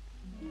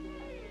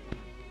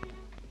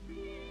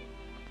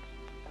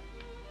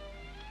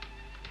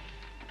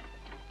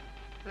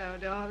 Hello,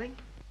 darling.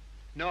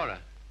 Nora.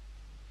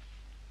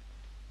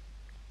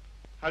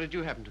 How did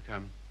you happen to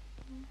come?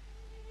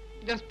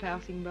 Just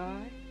passing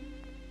by.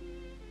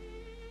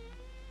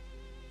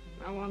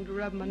 I wanted to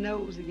rub my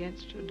nose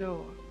against your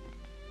door.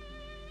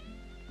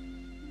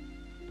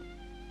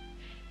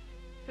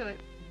 Philip,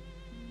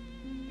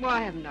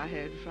 why haven't I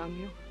heard from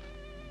you?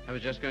 I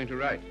was just going to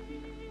write.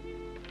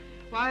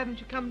 Why haven't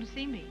you come to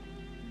see me?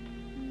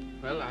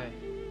 Well,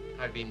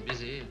 I've been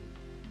busy.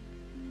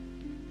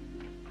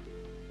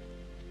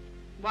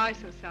 Why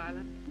so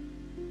silent?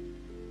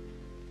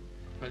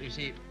 Well, you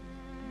see,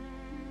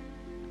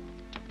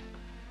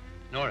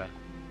 Nora,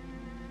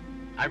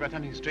 I've got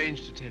something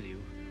strange to tell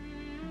you.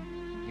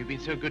 You've been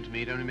so good to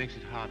me, it only makes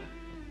it harder.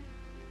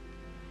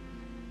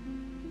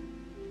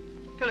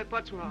 Philip,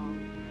 what's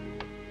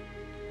wrong?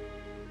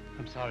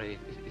 I'm sorry,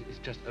 it's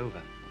just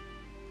over.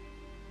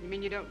 You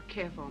mean you don't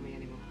care for me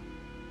anymore?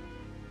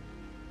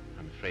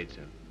 I'm afraid so.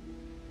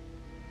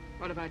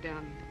 What have I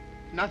done?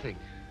 Nothing.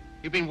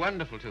 You've been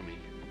wonderful to me.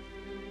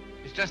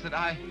 It's just that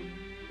I...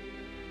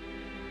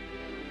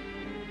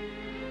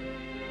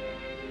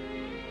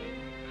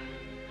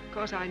 Of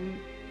course, I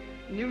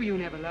knew you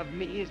never loved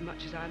me as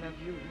much as I love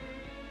you.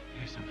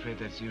 Yes, I'm afraid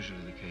that's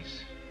usually the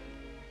case.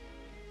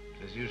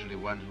 There's usually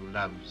one who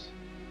loves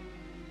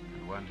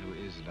and one who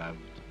is loved.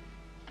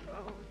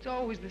 Oh, it's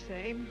always the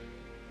same.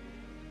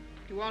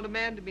 If you want a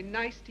man to be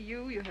nice to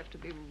you, you have to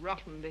be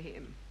rotten to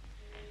him.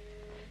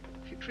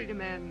 If you treat a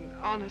man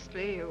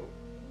honestly, you...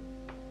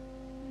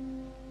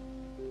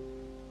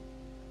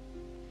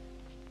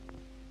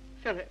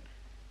 Philip,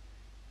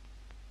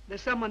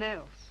 there's someone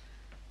else.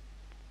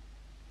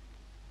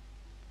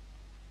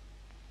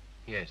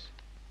 Yes.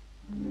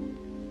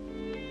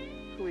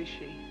 Who is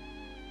she?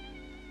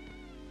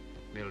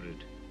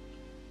 Mildred.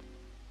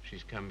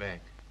 She's come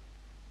back.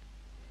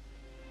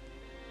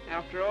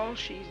 After all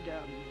she's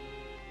done.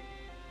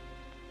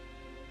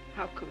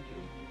 How could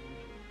you?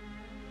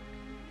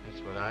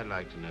 That's what I'd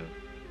like to know.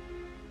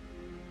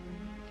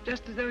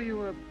 Just as though you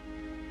were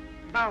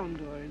bound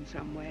to her in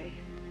some way.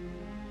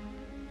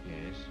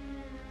 Yes.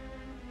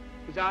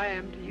 As I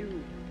am to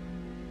you.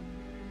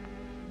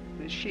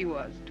 As she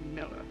was to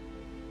Miller.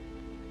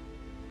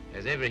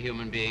 As every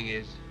human being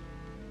is.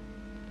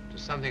 To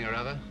something or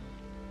other.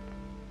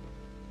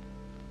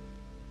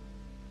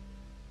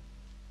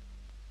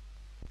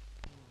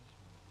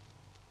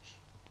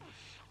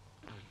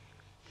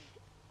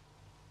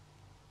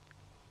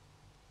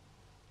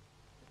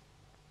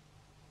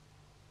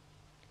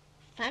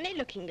 Funny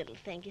looking little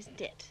thing, isn't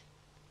it?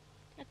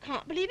 I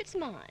can't believe it's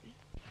mine.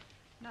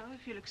 Now,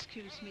 if you'll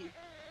excuse me.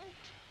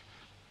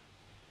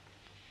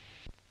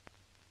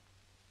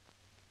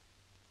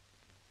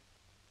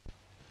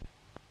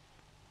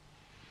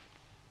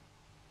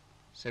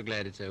 So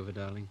glad it's over,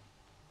 darling.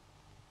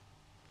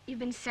 You've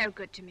been so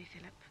good to me,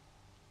 Philip.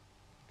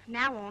 From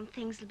now on,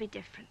 things will be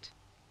different.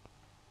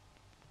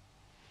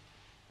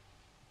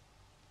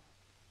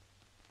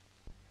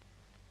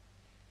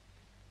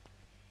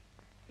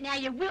 Now,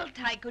 you will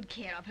take good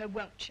care of her,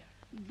 won't you?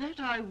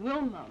 That I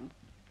will, Mum.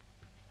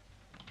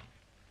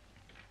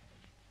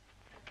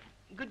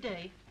 Good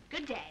day.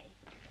 Good day.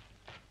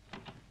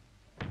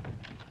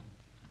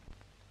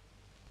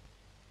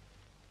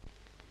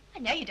 I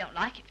know you don't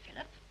like it,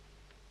 Philip.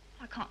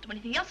 I can't do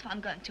anything else if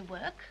I'm going to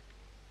work.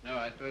 No,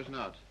 I suppose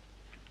not.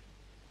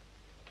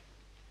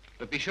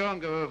 But be sure and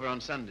go over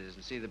on Sundays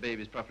and see the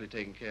babies properly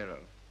taken care of.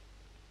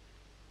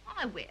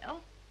 I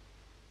will.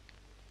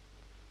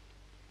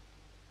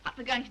 What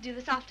we're going to do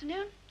this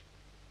afternoon?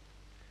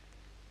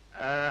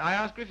 I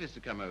asked Griffiths to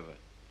come over.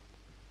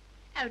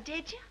 Oh,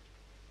 did you?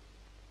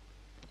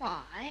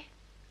 Why?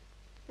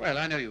 Well,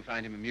 I know you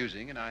find him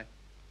amusing, and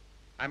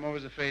I'm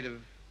always afraid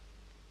of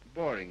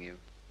boring you.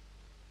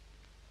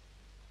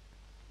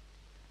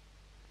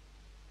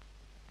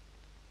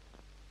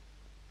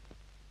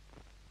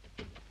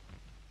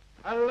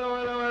 Hello,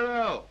 hello,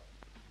 hello.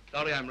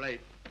 Sorry I'm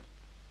late.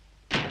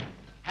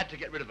 Had to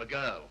get rid of a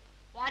girl.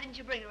 Why didn't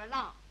you bring her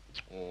along?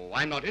 Oh,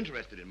 I'm not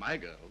interested in my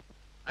girl.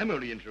 I'm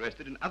only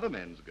interested in other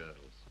men's girls.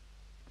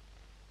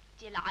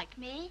 Do you like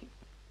me?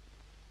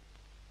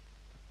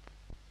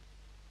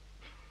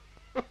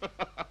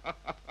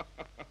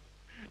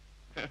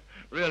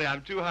 Really,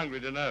 I'm too hungry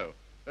to know.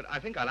 But I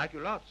think I like you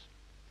lots.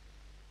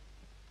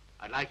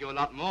 I'd like you a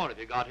lot more if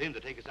you got him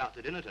to take us out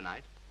to dinner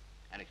tonight.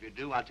 And if you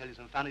do, I'll tell you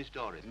some funny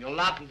stories. And you'll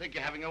laugh and think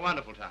you're having a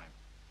wonderful time.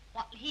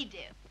 What'll he do?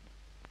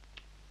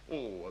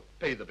 Oh,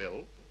 pay the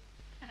bill.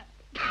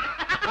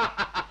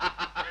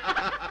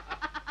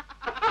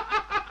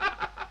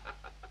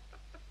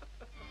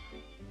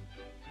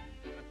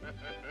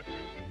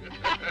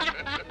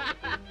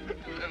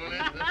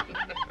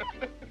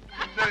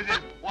 So he says,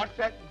 what's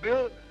that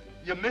bill?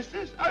 Your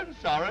missus? I'm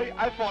sorry.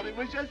 I thought it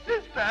was your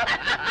sister.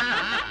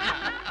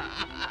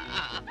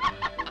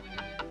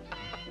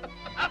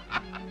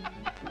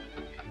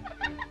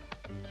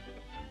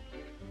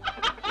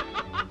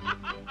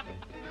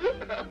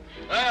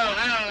 Well,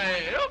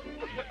 alley-oop.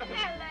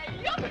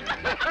 Alley-oop.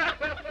 I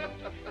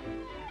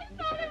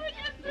thought it was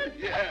your sister.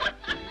 Yeah.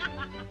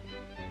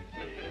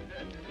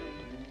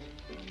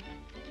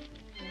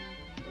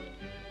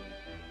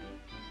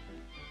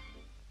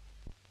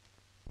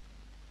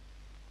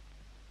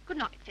 Good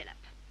night, Philip.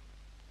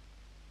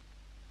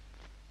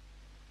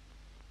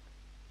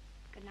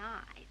 Good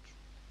night.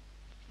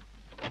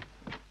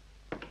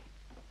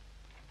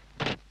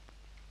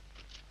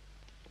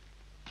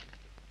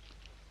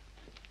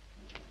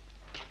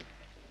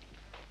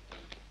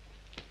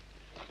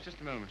 Just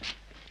a moment.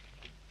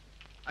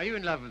 Are you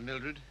in love with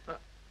Mildred?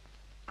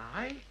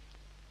 I?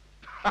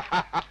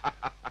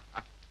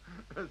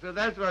 So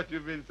that's what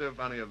you've been so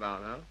funny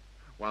about, huh?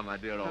 Why, my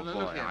dear old No, boy,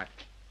 look here.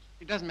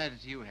 It doesn't matter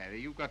to you,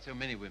 Harry. You've got so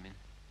many women.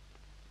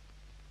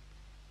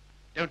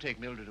 Don't take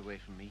Mildred away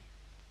from me.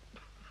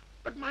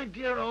 But my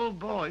dear old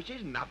boy,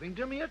 she's nothing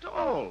to me at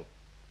all.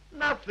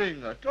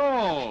 Nothing at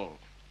all.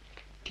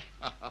 Do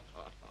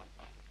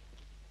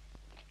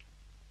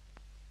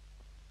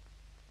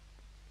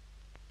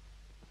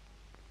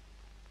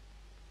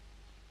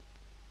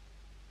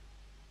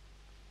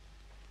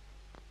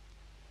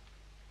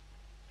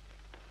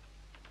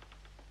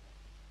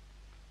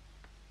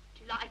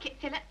you like it,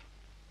 Philip?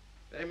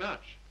 Very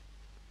much.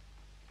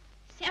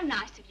 So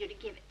nice of you to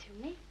give it to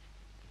me.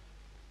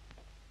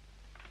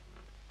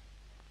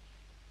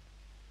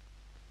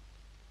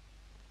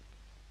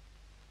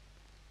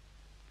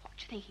 What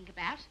you thinking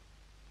about?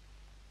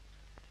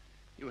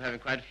 You were having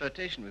quite a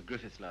flirtation with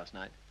Griffiths last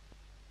night.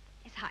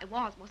 Yes, I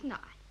was, wasn't I?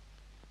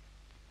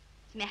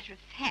 As a matter of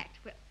fact,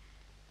 well,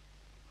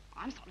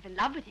 I'm sort of in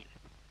love with him.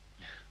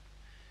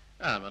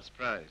 Ah, I'm not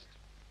surprised.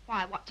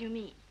 Why, what do you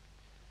mean?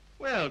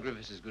 Well,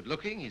 Griffiths is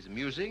good-looking, he's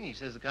amusing, he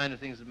says the kind of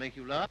things that make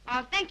you laugh.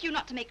 I'll thank you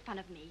not to make fun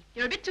of me.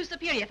 You're a bit too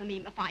superior for me,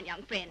 my fine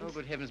young friend. Oh,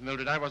 good heavens,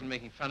 Mildred, I wasn't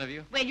making fun of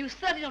you. Well, you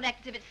certainly don't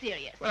act as if it's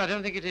serious. Well, I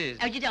don't think it is.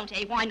 Oh, you don't,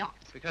 eh? Why not?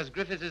 Because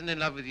Griffiths isn't in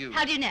love with you.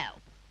 How do you know?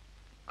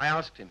 I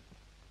asked him.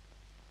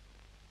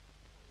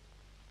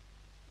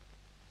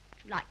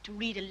 Would you like to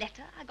read a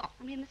letter I got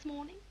from him this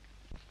morning?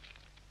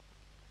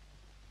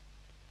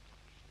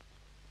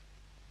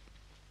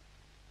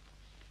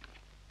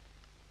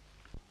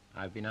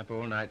 I've been up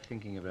all night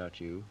thinking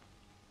about you.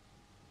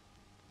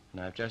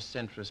 And I've just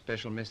sent for a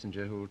special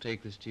messenger who will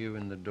take this to you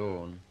in the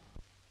dawn.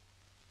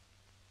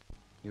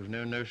 You've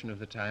no notion of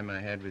the time I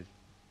had with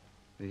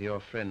your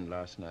friend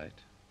last night.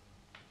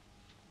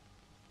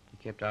 He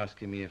kept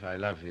asking me if I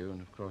love you,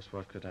 and of course,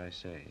 what could I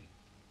say?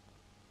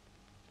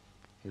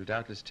 He'll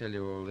doubtless tell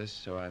you all this,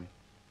 so I'm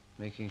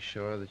making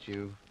sure that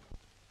you...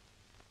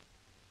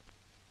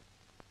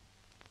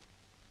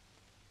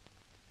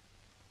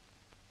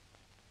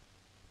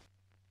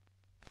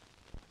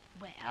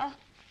 Well, can't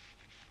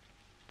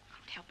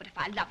help it if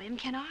I love him,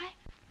 can I?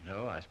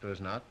 No, I suppose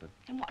not, but...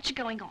 Then what's you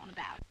going on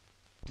about?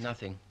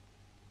 Nothing.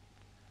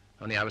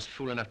 Only I was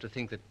fool enough to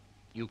think that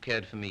you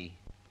cared for me.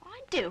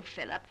 I do,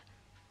 Philip.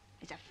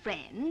 As a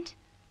friend.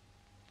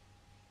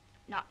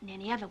 Not in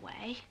any other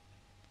way.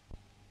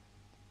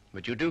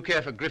 But you do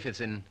care for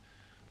Griffiths in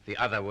the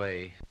other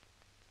way.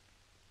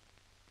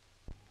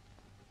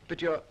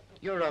 But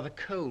you're rather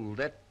cold.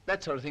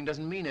 That sort of thing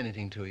doesn't mean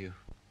anything to you.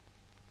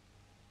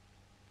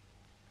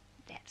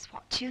 That's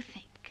what you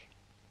think.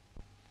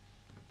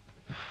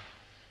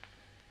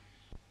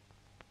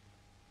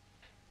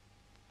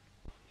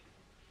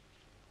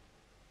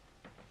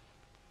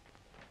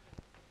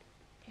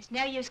 There's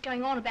no use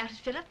going on about it,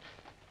 Philip.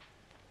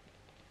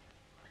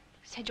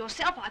 Said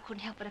yourself I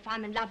couldn't help it if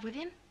I'm in love with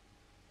him.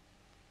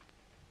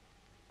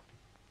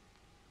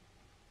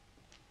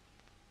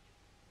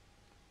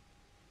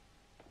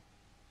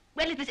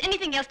 Well, if there's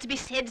anything else to be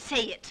said,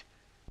 say it.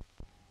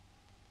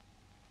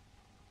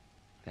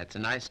 That's a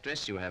nice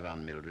dress you have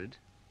on, Mildred.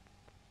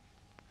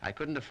 I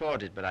couldn't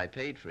afford it, but I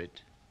paid for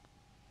it.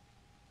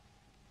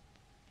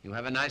 You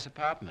have a nice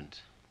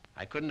apartment.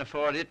 I couldn't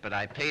afford it, but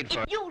I paid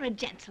for it. If you're a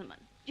gentleman,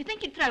 do you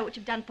think you'd throw what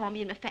you've done for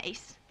me in the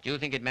face? Do you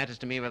think it matters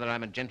to me whether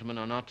I'm a gentleman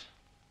or not?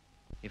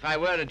 If I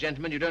were a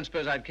gentleman, you don't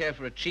suppose I'd care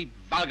for a cheap,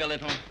 vulgar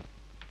little...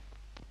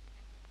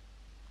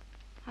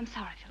 I'm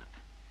sorry, Philip.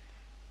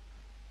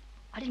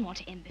 I didn't want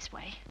to end this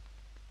way.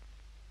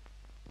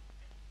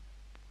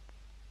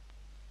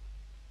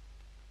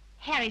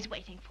 Harry's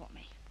waiting for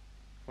me.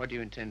 What do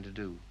you intend to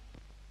do?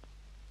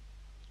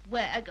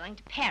 We're going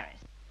to Paris.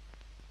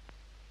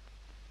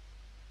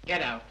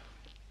 Get out.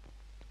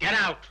 Get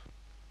out!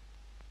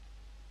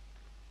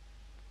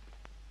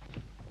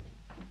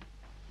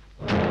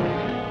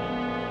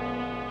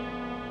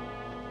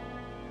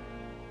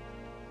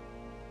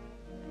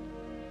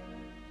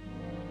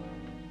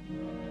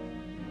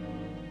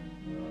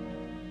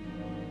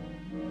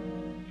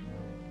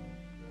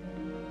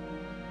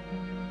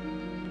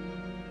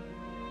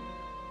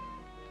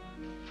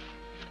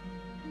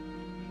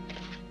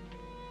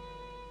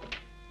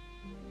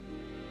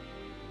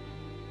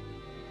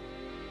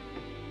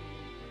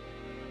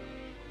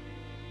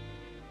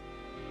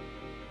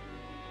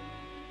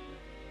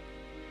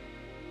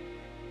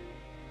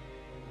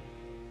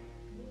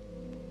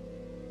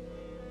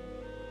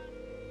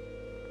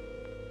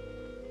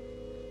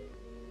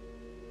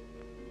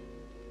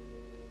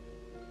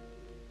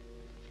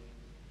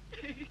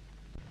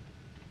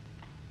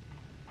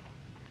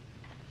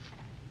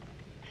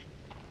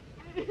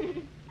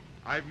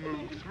 I've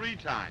moved 3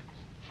 times,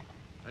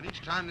 and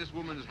each time this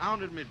woman has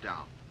hounded me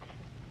down.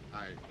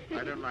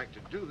 I don't like to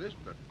do this,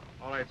 but...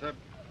 All right, sir.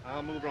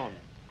 I'll move on.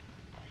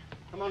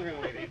 Come on,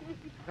 young lady.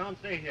 You can't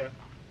stay here.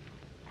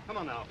 Come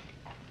on now.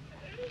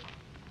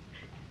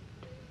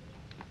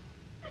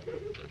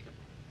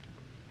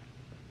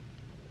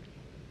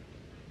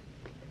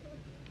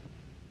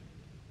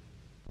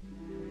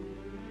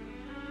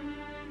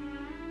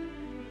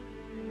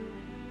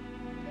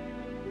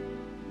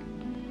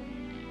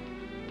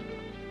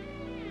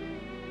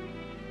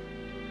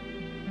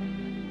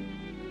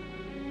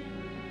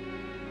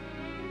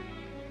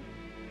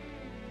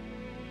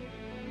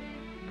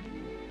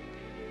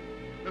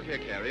 Look here,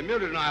 Carrie.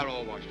 Mildred and I are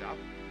all washed up.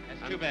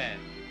 That's too bad.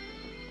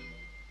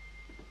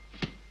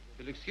 If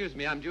you'll excuse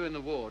me, I'm due in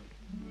the ward.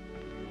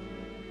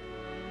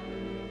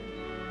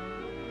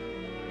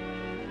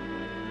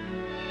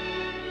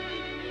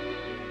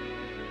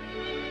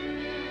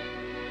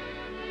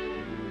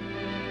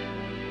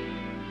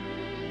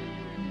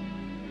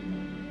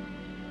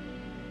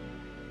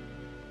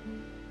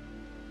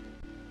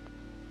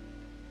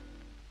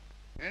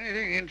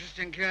 Anything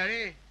interesting,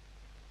 Carrie?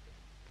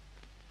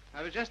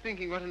 I was just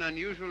thinking what an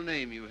unusual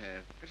name you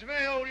have. It's a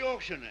very old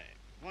Yorkshire name.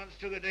 Once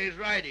took a day's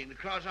riding to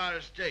cross our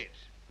estates.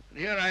 And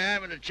here I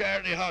am in a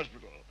charity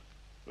hospital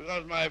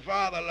because my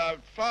father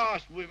loved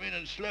fast women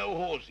and slow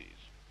horses.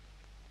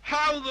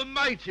 How the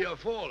mighty are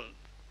fallen.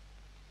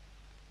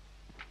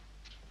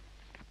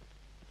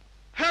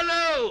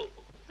 Hello!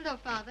 Hello,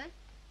 Father.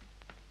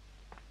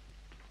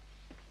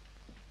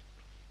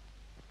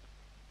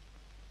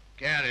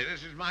 Carrie,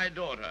 this is my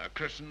daughter,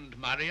 christened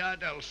Maria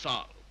del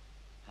Sol.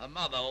 Her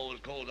mother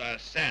always called her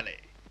Sally.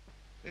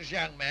 This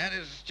young man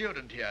is a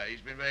student here.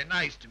 He's been very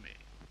nice to me.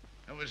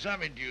 And with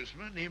some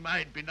inducement, he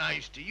might be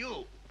nice to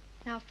you.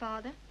 Now,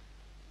 Father's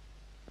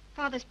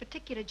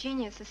particular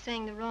genius is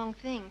saying the wrong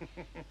thing.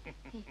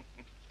 He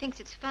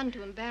thinks it's fun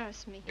to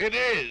embarrass me. It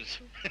is.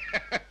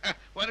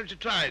 Why don't you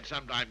try it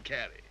sometime,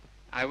 Carrie?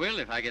 I will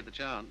if I get the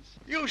chance.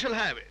 You shall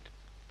have it.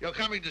 You're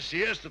coming to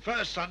see us the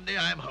first Sunday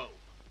I'm home.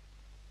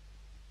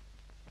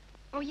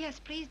 Oh, yes,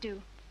 please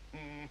do.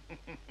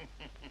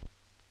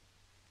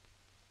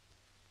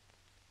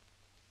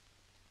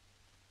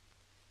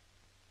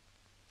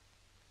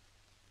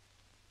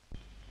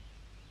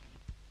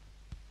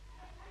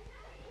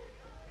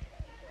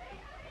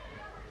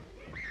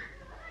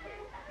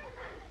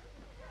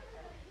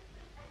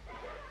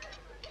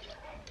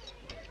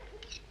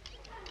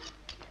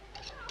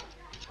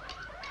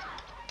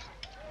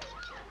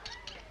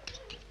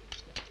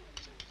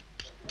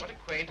 What a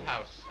quaint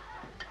house.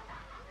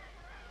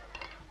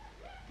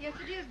 Yes,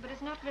 it is, but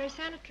it's not very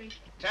sanitary.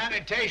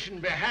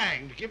 Sanitation be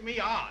hanged. Give me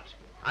art.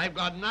 I've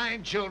got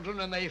 9 children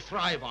and they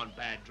thrive on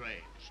bad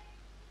drains.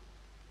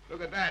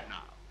 Look at that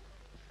now.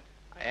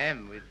 I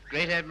am, with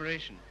great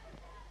admiration.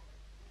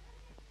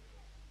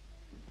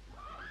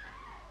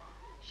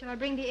 Shall I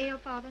bring the ale,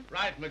 Father?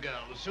 Right, my girl.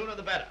 The sooner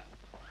the better.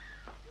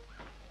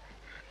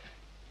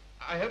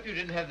 I hope you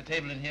didn't have the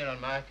table in here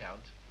on my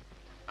account.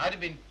 I'd have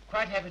been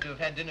quite happy to have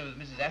had dinner with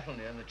Mrs.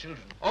 Athelney and the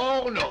children.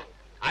 Oh, no.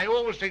 I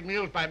always take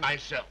meals by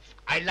myself.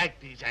 I like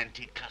these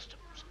antique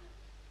customs.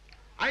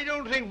 I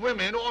don't think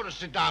women ought to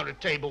sit down at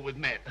table with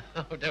men.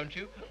 Oh, don't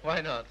you?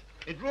 Why not?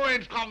 It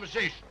ruins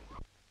conversation.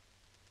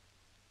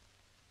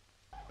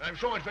 I'm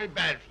sure it's very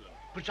bad for them.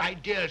 Puts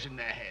ideas in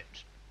their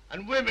heads.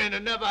 And women are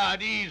never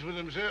at ease with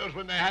themselves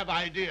when they have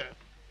ideas.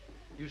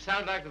 You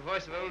sound like the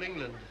voice of old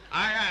England.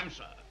 I am,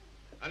 sir.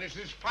 And it's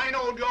this fine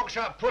old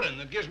Yorkshire pudding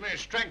that gives me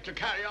strength to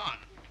carry on.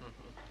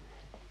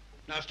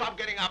 Now, stop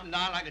getting up and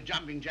down like a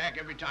jumping jack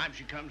every time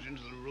she comes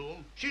into the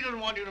room. She doesn't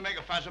want you to make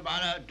a fuss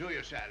about her, do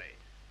you, Sally?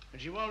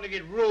 And she will only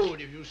get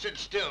rude if you sit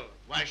still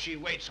while she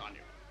waits on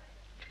you.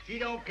 She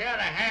don't care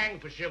a hang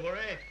for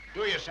chivalry,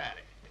 do you,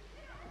 Sally?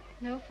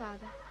 No,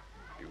 Father.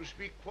 You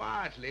speak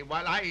quietly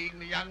while eyeing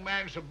the young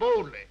man so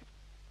boldly.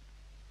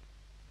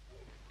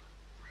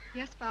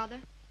 Yes, Father.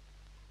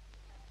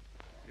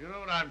 You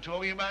know what I'm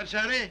talking about,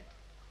 Sally?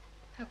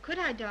 How could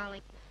I,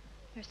 darling?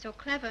 You're so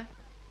clever.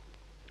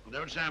 Well,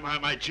 don't stand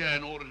behind my chair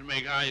in order to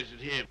make eyes at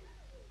him.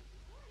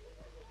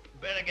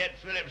 Better get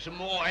Philip some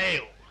more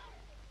ale.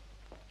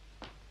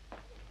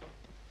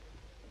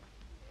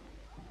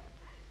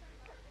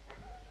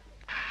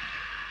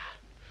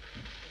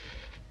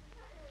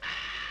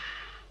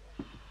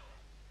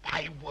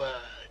 My word,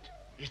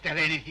 is there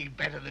anything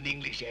better than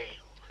English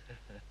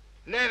ale?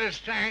 Let us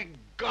thank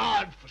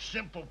God for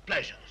simple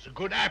pleasures, a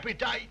good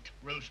appetite,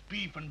 roast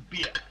beef and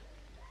beer.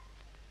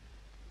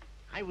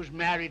 I was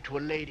married to a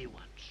lady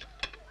once.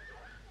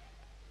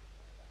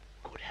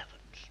 Good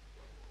heavens.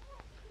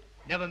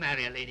 Never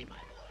marry a lady, my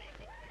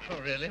boy.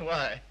 Oh, really?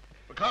 Why?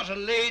 Because a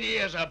lady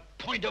has a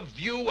point of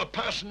view, a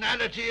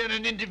personality, and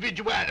an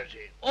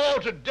individuality, all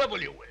to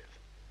devil you with.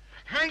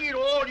 Hang it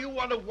all, you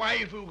want a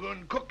wife who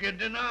can cook your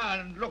dinner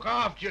and look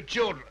after your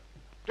children.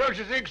 Don't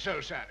you think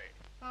so, Sally?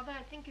 Father,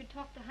 I think you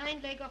talked the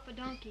hind leg off a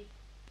donkey.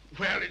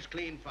 Well, it's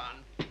clean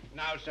fun.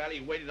 Now, Sally,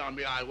 you waited on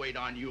me, I'll wait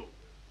on you.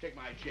 Take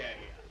my chair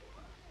here,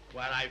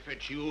 while I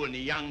fetch you and the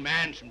young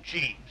man some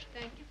cheese.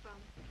 Thank you,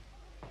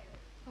 Father.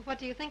 Well, what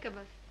do you think of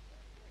us?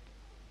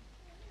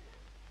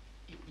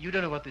 You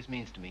don't know what this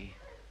means to me.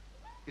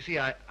 You see,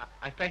 I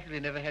practically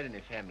never had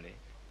any family.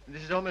 And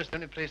this is almost the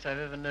only place I've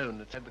ever known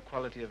that's had the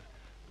quality of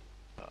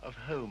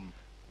home.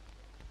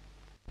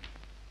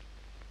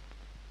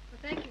 Well,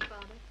 thank you,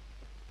 Father.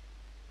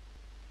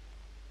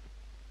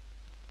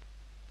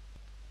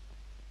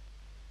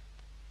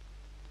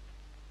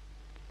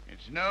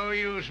 It's no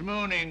use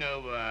mooning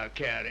over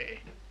Carrie.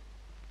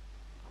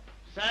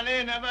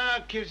 Sally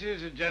never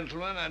kisses a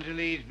gentleman until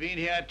he's been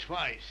here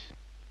twice.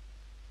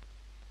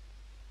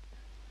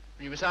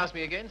 You must ask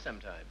me again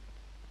sometime.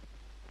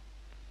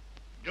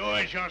 Do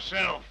it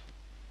yourself.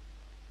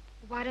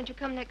 Why don't you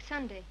come next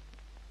Sunday?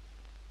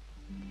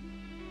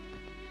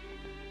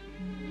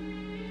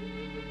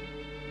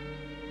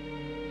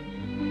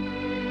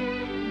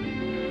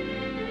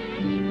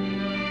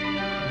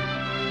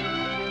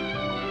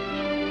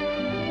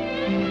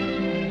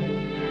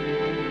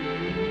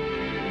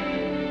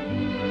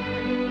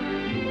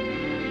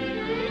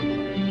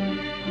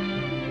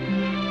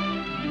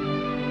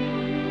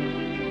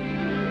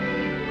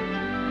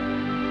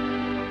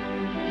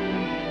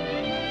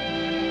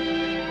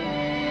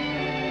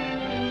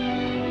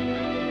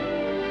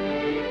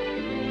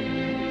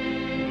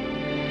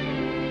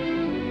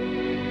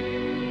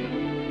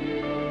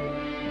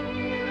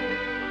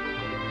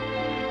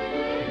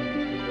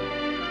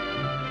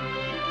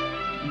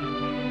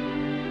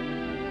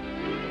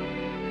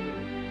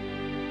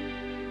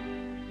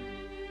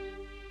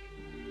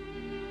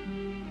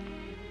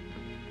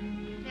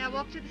 May I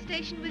walk to the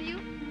station with you?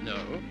 No.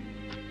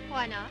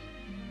 Why not?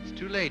 It's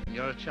too late and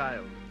you're a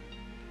child.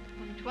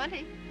 I'm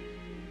 20.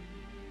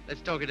 Let's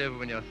talk it over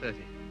when you're 30.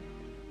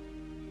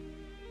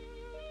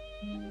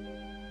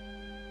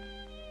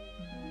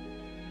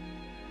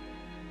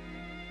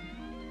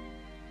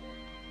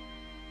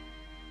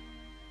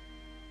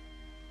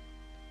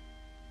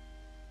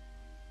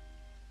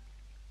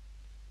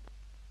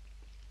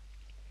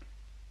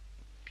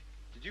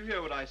 Did you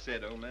hear what I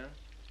said, old man?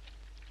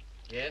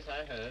 Yes,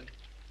 I heard.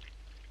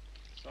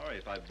 Sorry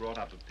if I brought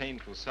up a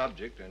painful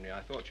subject, only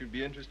I thought you'd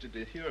be interested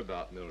to hear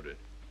about Mildred.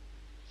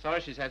 Sorry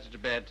she's had such a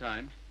bad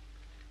time.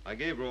 I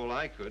gave her all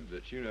I could,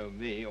 but you know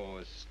me,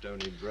 always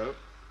stony broke.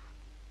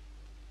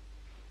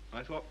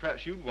 I thought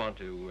perhaps you'd want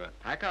to...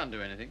 I can't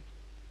do anything.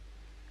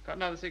 Got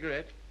another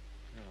cigarette?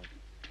 No.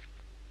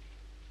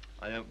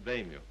 I don't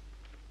blame you.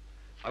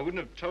 I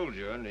wouldn't have told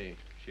you, only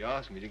she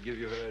asked me to give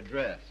you her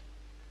address.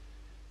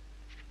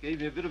 Gave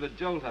me a bit of a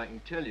jolt, I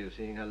can tell you,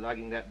 seeing her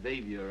lugging that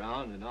baby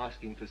around and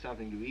asking for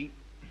something to eat.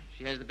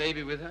 She has the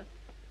baby with her?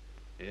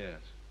 Yes.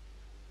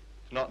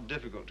 It's not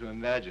difficult to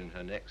imagine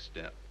her next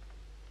step.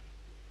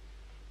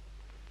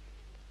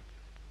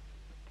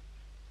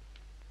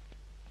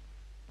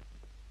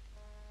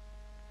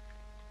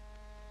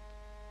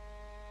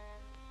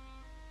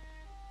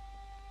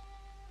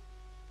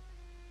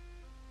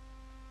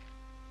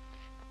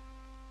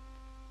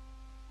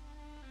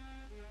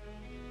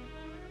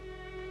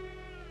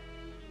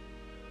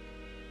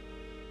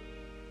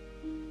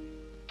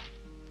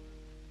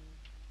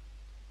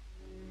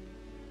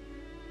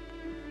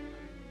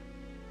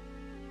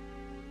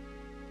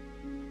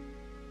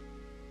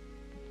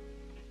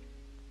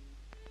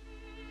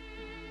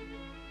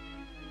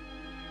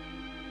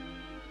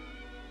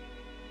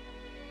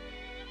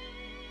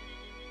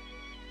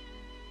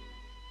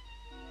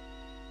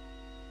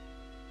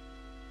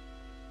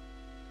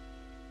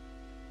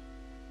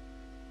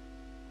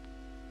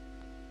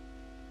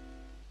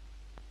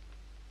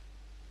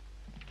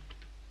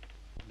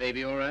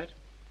 Baby all right?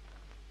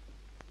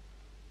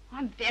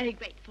 I'm very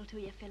grateful to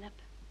you, Philip.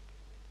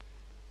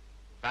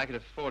 If I could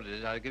afford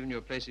it, I'd have given you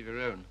a place of your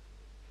own.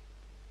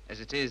 As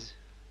it is,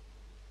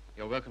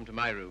 you're welcome to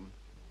my room.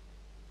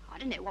 I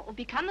don't know what will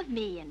become of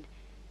me and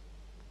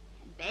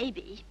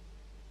Baby.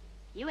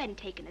 You hadn't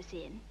taken us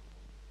in.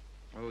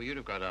 Oh, you'd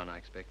have got on, I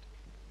expect.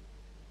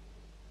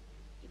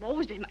 You've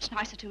always been much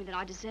nicer to me than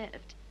I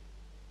deserved.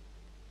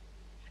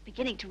 I'm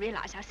beginning to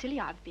realize how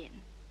silly I've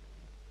been.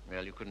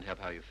 Well, you couldn't help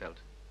how you felt.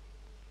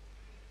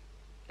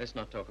 Let's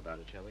not talk about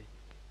it, shall we?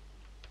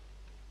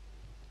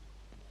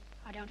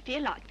 I don't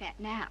feel like that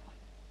now.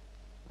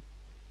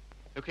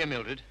 Look here,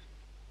 Mildred.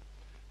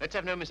 Let's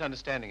have no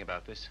misunderstanding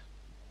about this.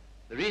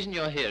 The reason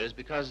you're here is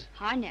because...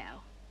 I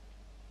know.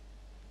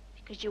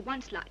 Because you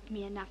once liked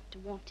me enough to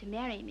want to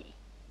marry me.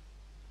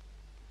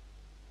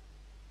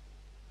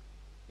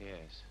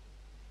 Yes.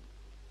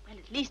 Well,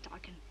 at least I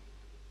can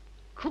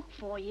cook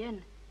for you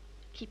and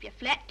keep your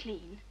flat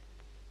clean.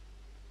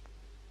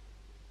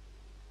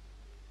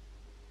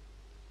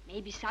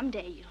 Maybe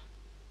someday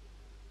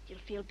you'll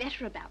feel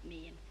better about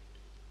me and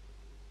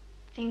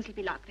things will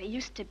be like they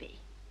used to be.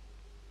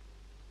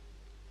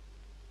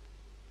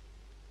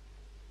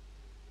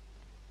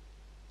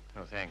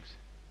 Oh, thanks.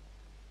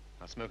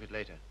 I'll smoke it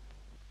later.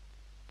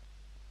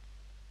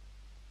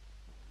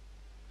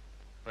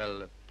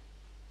 Well,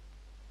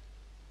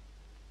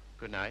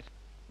 good night.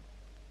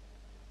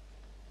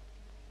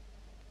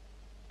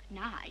 Good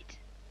night.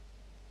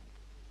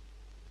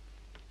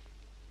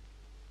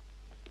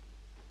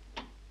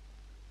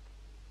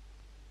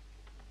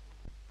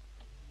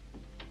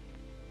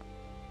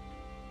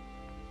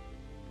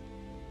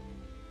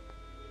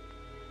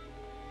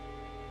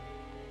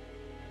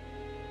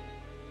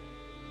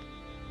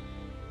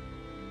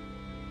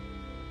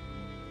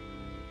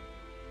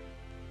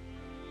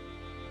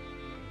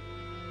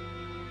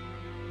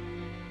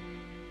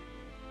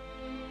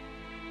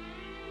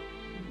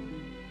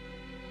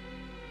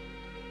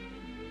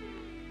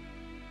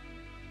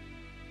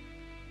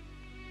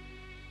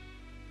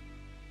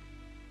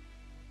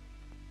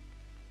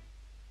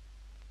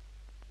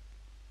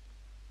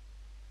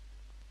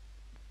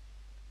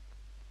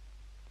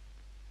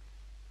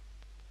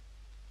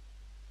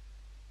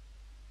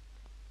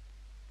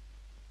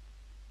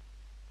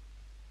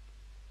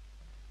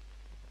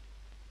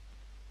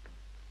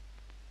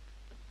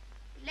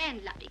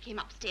 Landlady came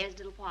upstairs a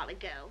little while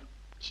ago.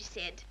 She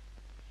said,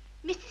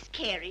 "Mrs.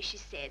 Carey," she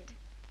said,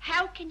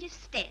 "how can you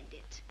stand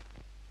it?"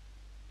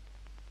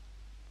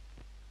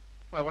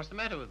 Well, what's the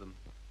matter with them?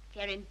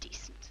 They're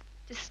indecent.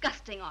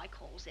 Disgusting, I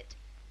calls it.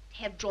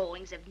 To have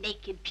drawings of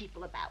naked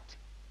people about.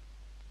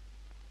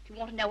 If you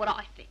want to know what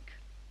I think,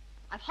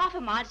 I've half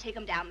a mind to take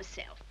them down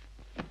myself.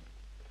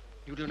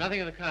 You do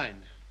nothing of the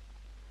kind.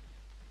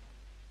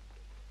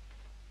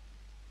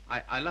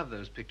 I love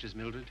those pictures,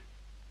 Mildred.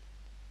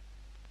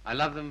 I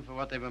love them for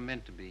what they were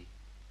meant to be.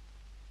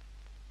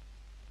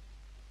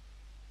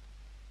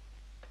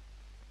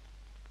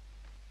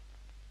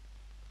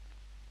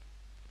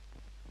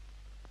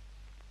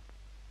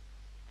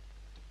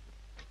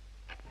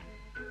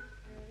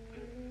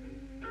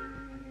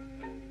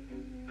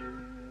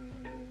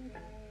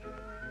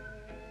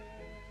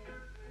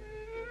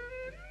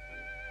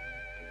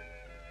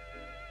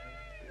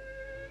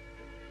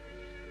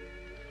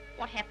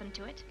 What happened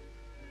to it?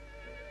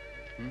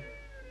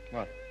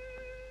 What?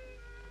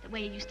 The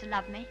way you used to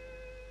love me?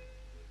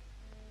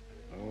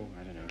 Oh,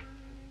 I don't know.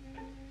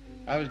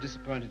 I was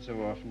disappointed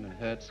so often and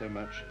hurt so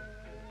much.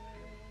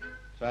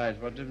 Besides,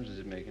 what difference does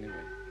it make anyway?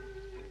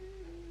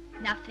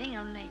 Nothing,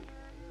 only...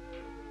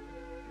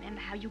 Remember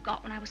how you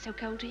got when I was so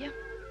cold to you?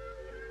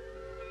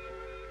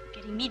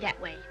 Getting me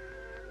that way.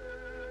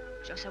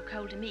 You're so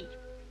cold to me.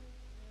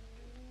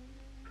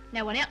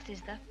 No one else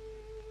is, though.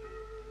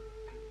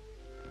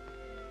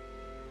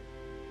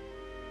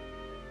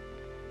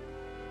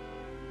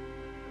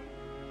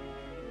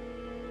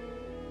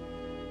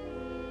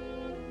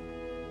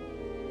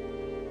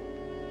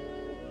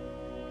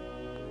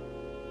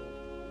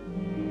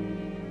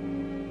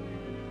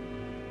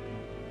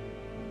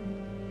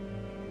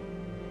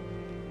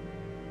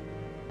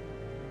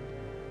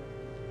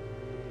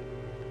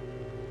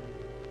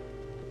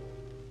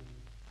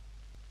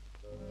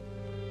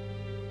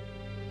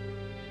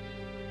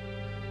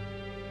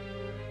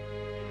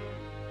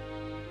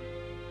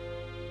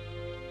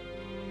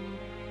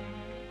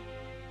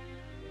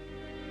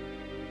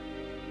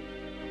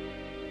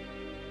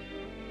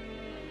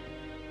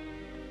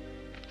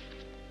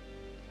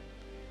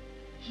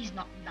 He's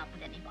not in love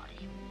with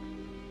anybody.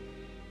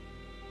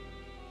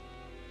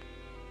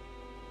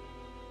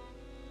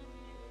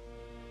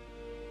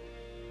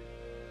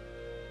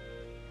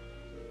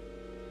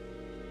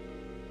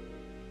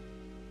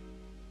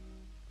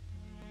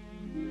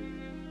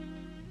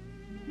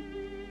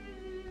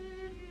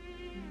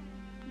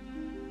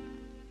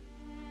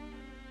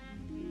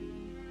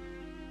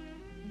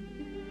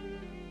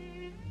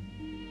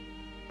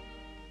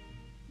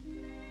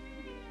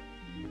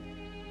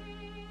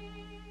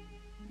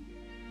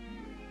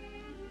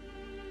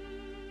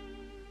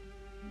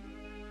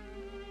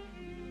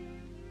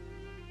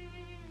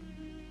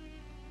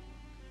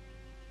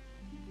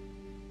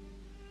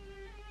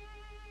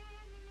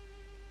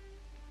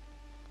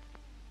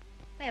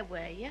 Where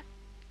were you?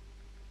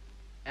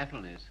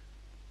 Athelney's.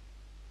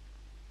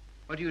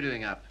 What are you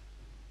doing up?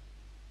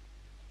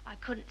 I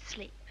couldn't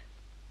sleep.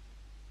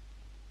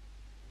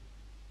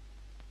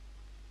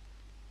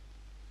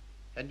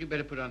 Hadn't you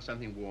better put on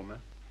something warmer?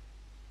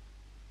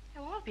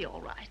 Oh, I'll be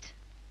all right.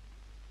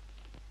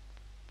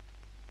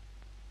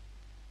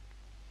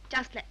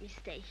 Just let me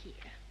stay here.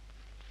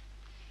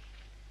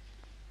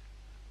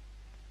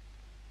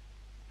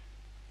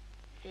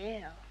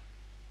 Phil.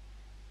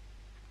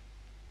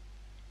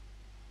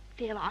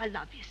 Phil, I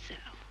love you so.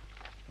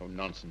 Oh,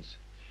 nonsense.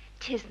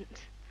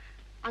 'Tisn't.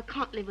 I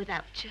can't live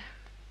without you.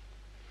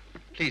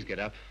 Please get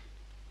up.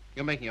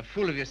 You're making a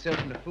fool of yourself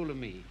and a fool of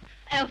me.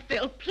 Oh,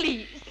 Phil,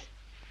 please.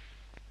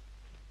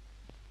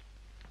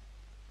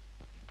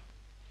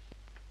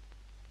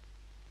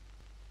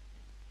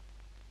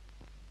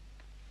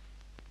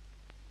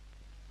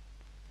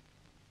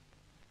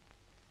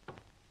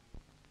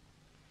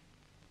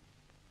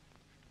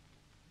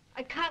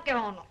 I can't go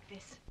on like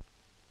this.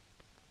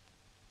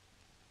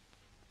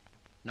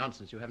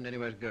 Nonsense. You haven't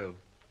anywhere to go.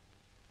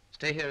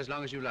 Stay here as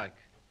long as you like,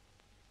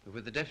 but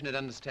with the definite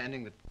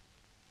understanding that...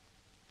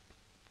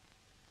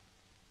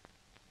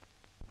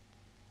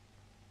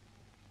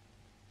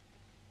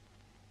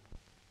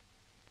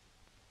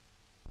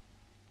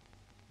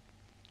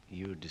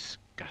 You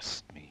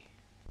disgust me.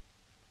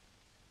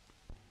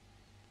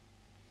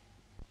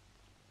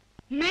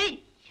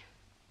 Me?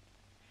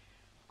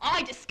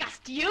 I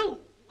disgust you.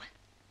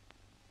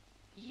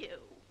 You.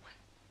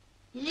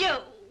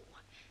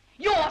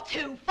 You're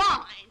too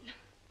fine.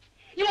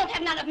 You won't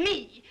have none of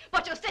me,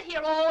 but you'll sit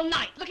here all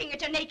night looking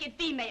at your naked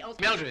females.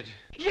 Mildred!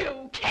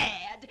 You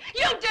cared.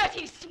 You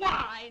dirty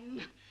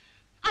swine.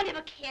 I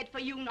never cared for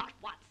you, not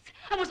once.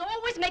 I was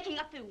always making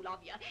a fool of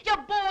you. You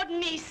bored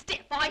me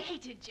stiff. I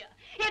hated you.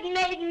 It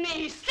made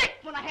me sick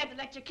when I had to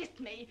let you kiss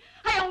me.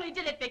 I only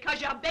did it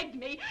because you begged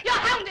me. You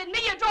hounded me.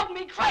 You drove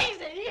me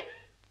crazy.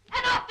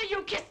 And after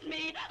you kissed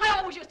me, I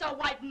always used to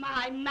wipe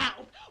my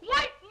mouth.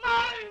 Wipe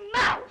my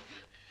mouth!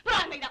 But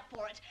I made up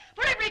for it.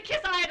 For every kiss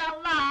I had a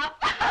laugh.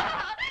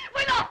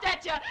 We laughed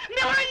at you.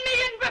 Miller and me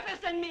and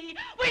Griffiths and me.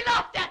 We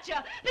laughed at you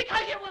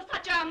because you was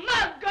such a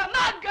mug.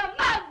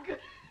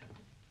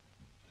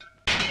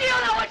 You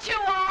know what you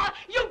are,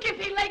 you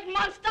gimpy-legged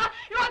monster.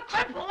 You're a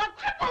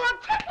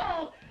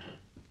cripple.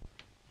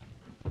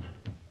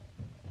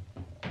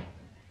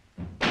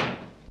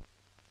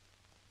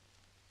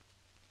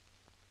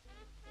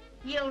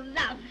 You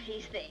love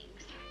these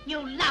things.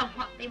 You love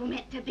what they were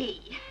meant to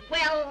be.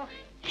 Well,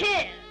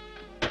 here's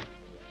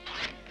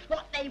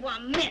what they were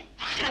meant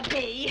to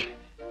be.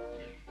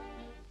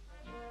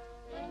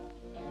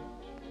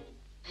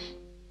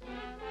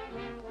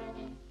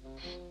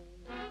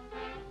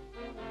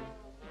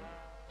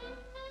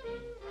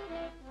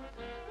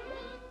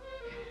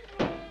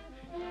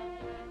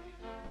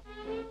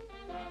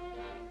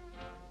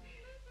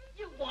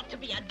 You want to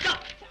be a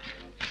doctor.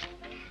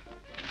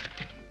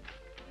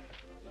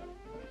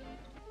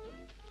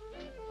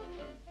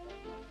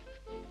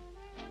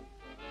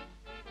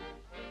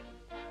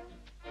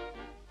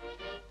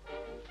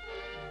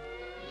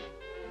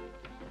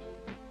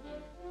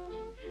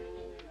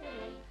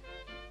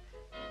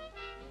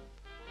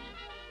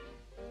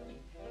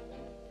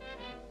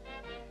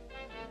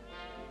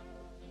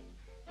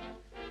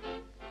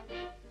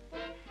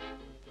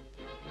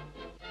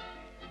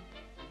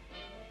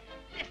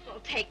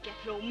 Take you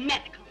through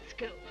medical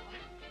school.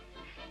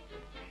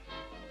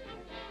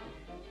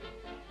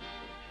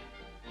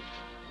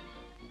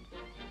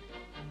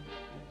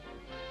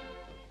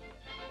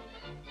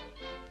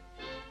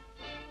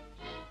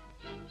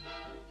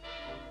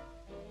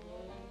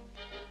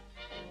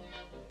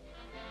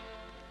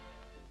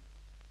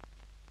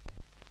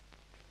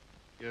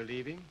 You're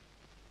leaving?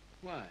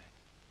 Why?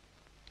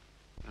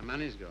 My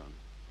money's gone.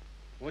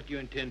 What do you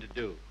intend to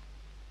do?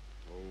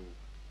 Oh,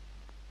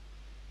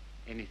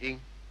 anything.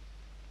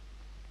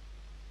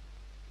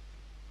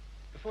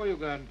 Before you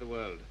go out into the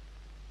world,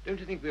 don't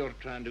you think we ought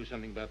to try and do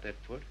something about that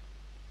foot?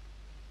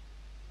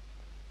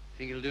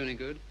 Think it'll do any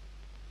good?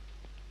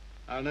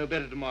 I'll know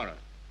better tomorrow.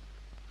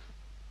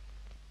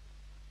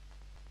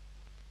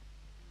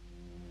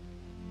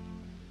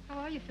 How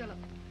are you, Philip?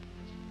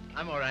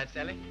 I'm all right,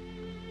 Sally.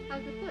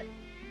 How's the foot?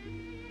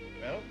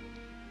 Well,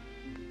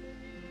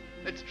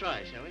 let's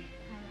try, shall we?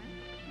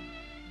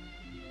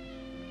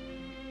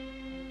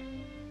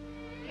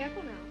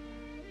 Careful now.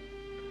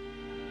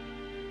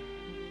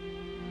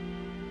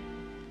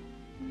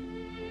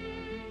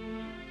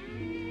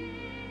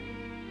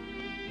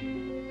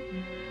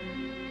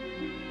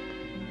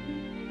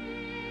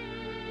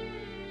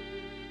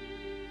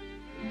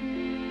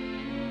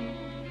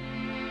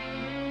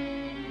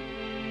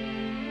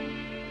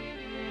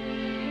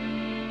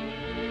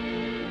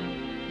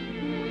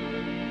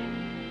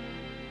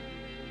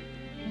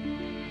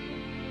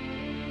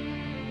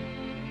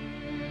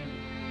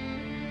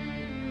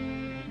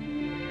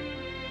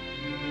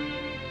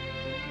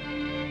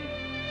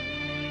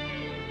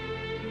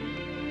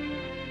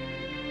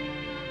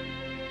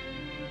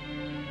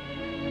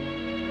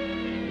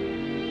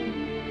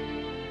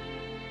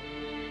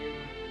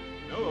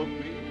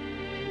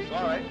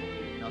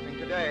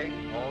 today.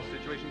 All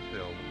situations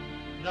filled.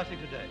 Nothing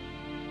today.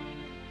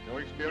 No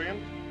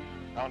experience?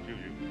 Can't fill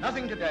you.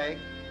 Nothing today.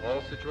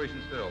 All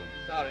situations filled.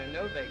 Sorry,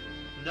 no vacancy.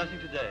 Nothing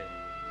today.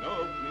 No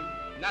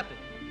opening. Nothing.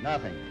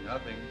 Nothing.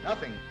 Nothing.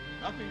 Nothing.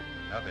 Nothing.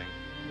 Nothing.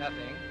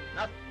 Nothing.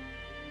 Nothing.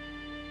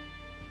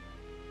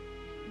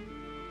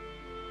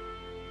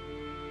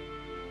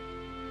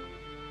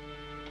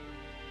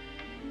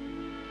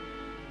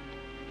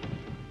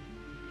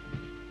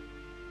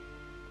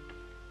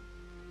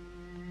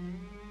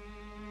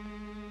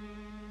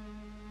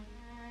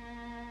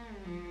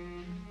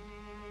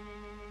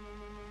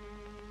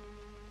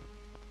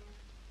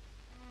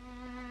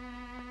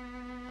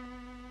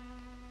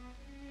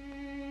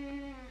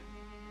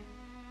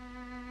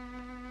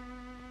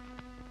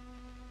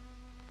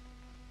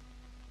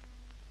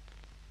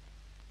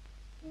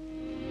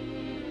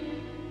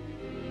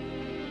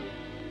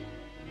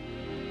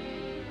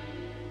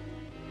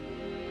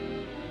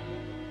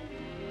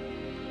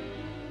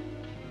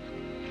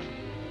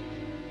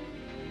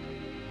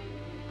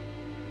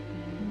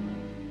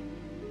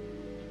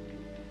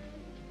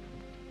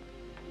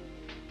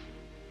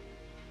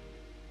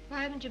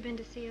 Why haven't you been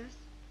to see us?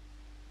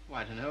 Well,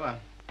 I don't know.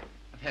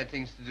 I've had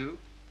things to do.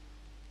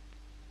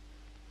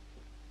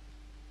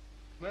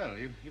 Well,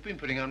 you've been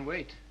putting on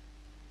weight.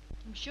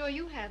 I'm sure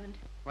you haven't,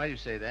 Why do you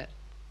say that?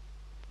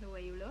 the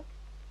way you look.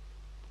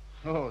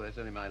 Oh, that's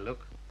only my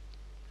look.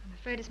 I'm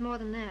afraid it's more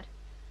than that.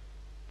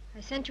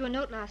 I sent you a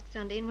note last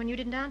Sunday, and when you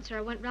didn't answer,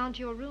 I went round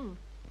to your room.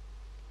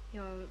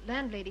 Your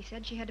landlady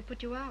said she had to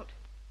put you out.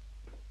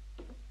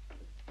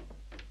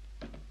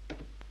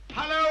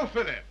 Hello,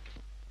 Philip.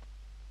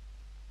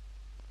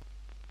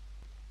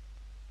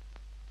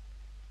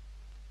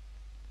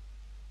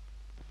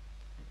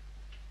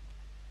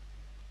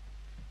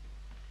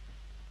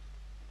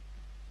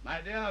 My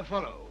dear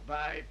fellow,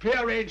 by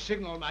prearranged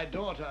signal, my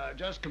daughter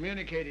just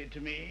communicated to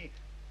me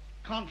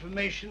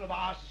confirmation of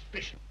our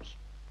suspicions.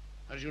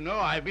 As you know,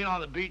 I've been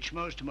on the beach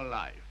most of my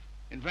life.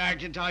 In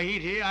fact, in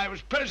Tahiti, I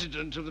was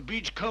president of the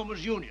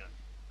Beachcombers Union,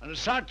 and as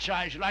such,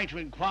 I should like to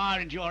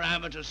inquire into your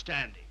amateur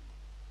standing.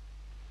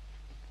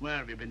 Where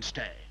have you been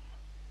staying?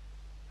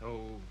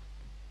 Oh,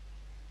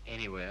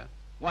 anywhere.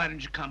 Why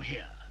didn't you come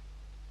here?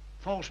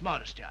 False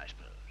modesty, I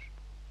suppose.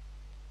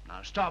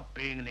 Now stop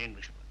being an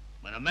Englishman.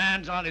 When a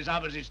man's on his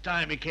uppers, it's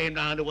time he came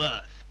down to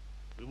earth.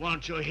 We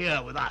want you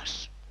here with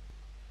us.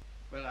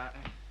 Well,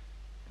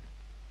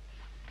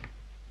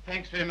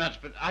 thanks very much,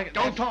 but I...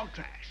 Don't talk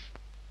trash.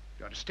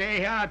 You ought to stay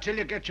here until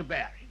you get your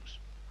bearings.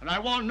 And I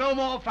want no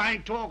more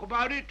fine talk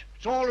about it.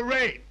 It's all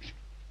arranged.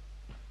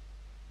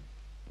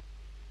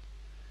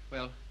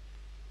 Well,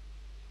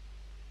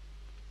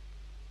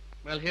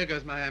 here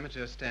goes my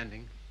amateur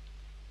standing.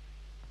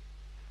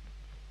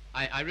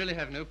 I really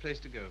have no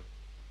place to go.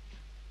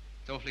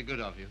 It's awfully good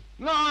of you.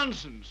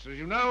 Nonsense. As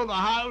you know, the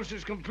house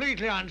is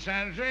completely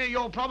unsanitary.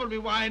 You'll probably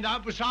wind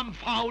up with some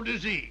foul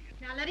disease.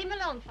 Now let him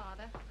alone,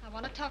 Father. I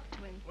want to talk to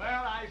him.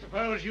 Well, I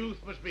suppose youth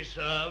must be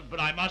served,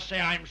 but I must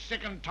say I'm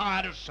sick and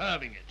tired of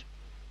serving it.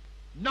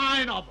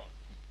 9 of them.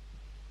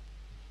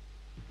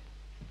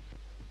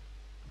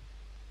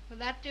 Will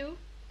that do?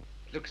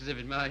 Looks as if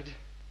it might.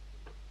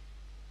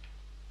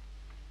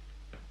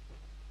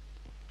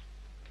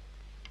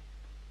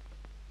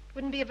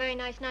 Wouldn't be a very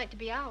nice night to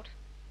be out.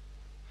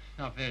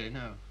 Not very,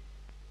 no.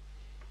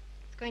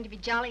 It's going to be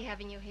jolly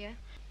having you here.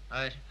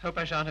 I hope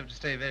I shan't have to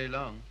stay very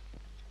long.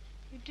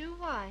 You do?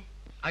 Why?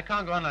 I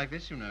can't go on like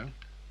this, you know.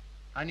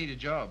 I need a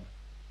job.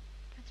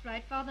 That's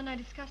right. Father and I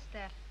discussed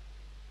that.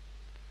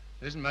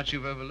 There isn't much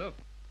you've overlooked.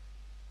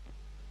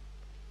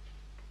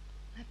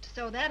 I have to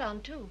sew that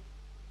on, too.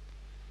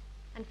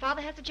 And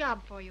Father has a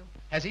job for you.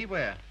 Has he?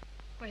 Where?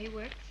 Where he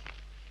works.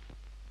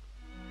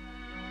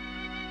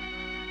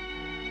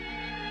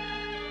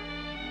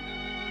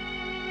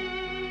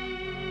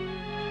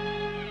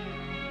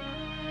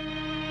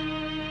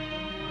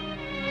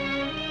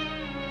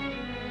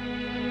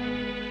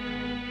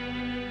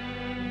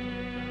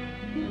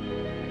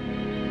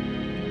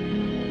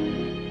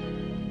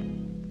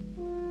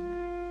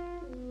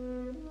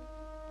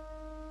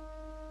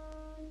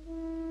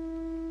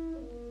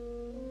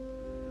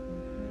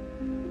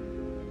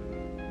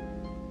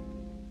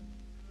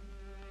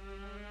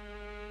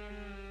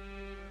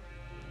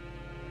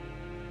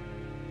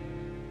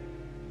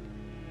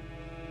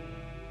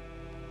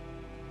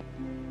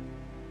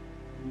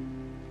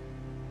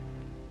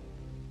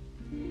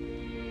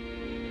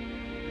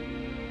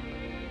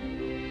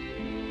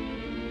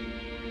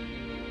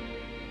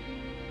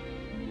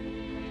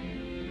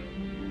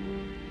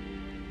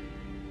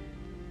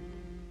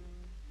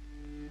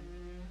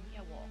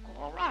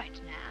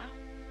 Right now.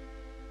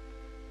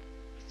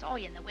 I saw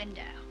you in the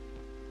window.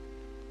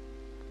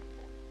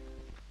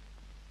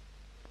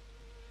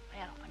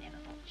 Well, I never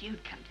thought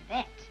you'd come to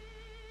that.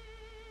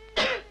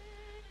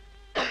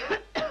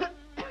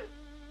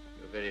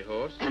 You're very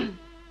hoarse.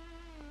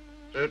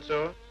 Throat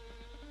sore?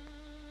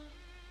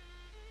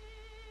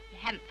 You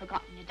haven't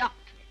forgotten your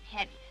doctorate,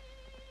 have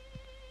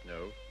you?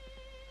 No.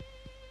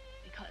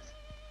 Because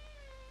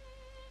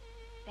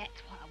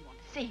that's what I want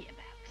to see you about.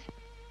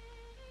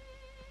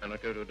 Why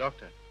not go to a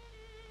doctor?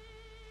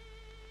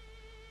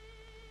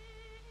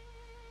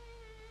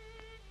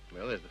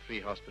 Well, there's the free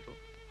hospital.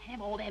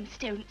 Have all them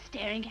students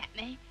staring at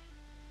me.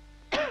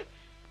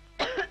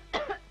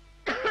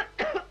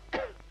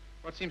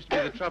 What seems to be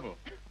the trouble?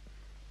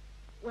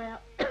 Well,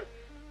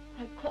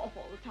 I cough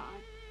all the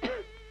time.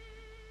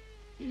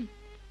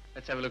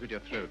 Let's have a look at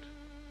your throat.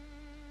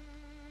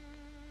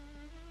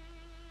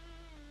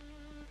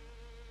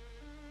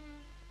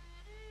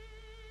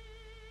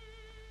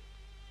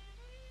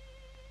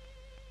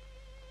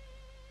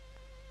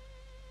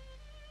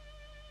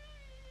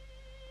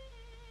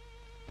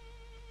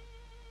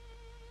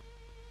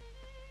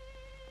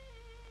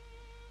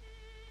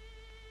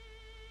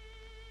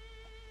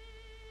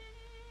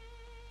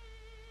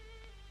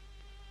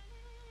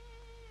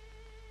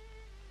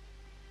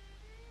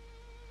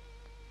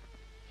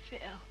 Phil,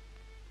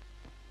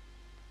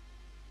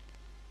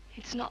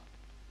 it's not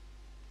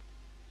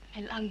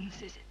my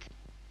lungs, is it?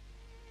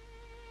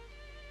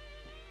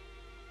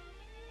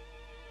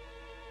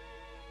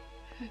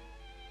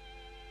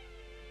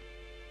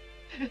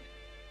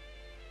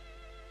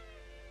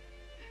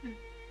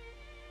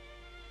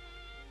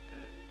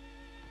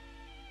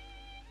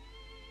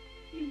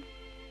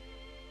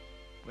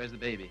 Where's the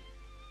baby?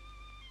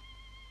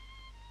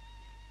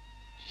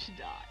 She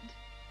died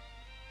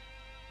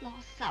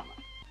last summer.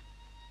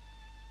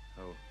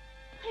 Oh,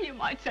 You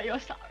might say you're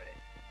sorry.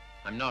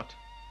 I'm not.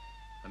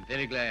 I'm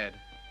very glad.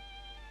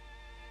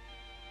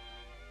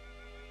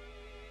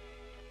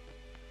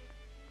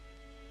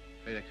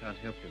 Afraid I can't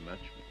help you much.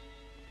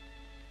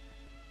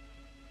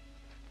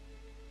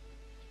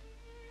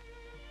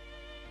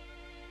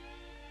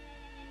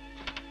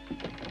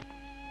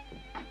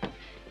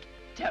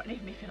 Don't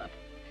leave me, Philip.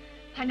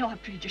 I know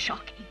I've treated you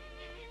shocking,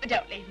 but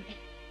don't leave me.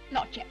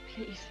 Not yet,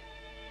 please.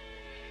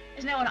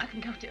 There's no one I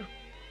can go to.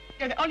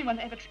 You're the only one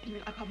that ever treated me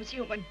like I was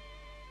human.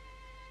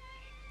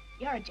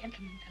 You're a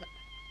gentleman, Philip.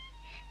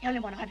 The only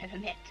one I've ever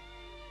met.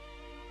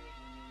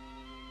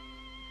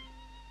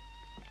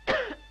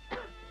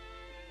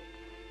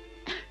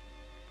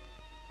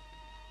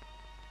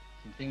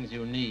 Some things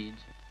you need.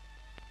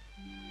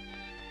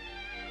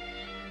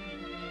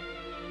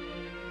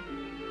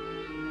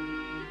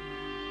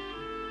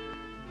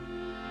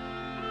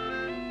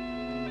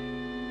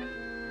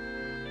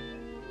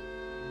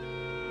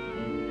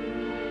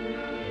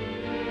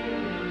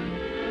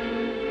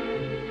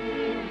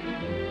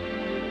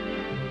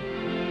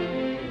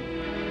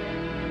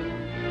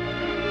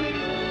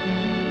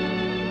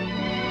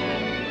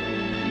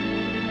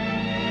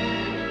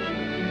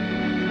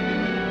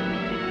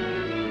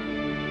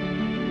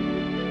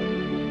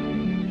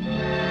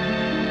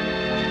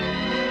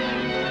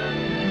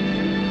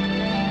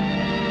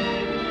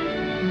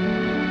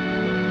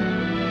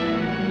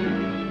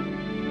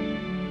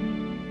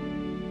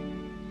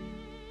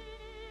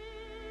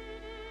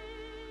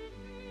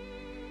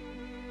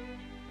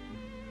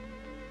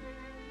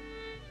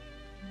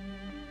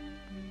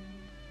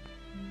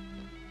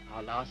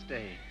 Our last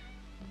day.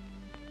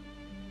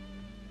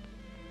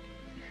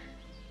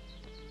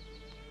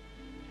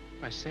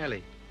 My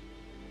Sally.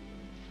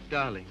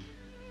 Darling.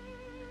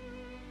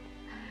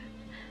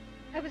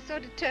 I was so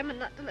determined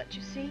not to let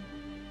you see.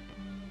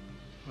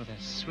 Well,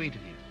 that's sweet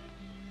of you.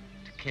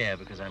 To care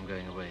because I'm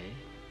going away.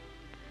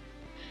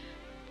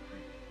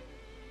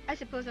 I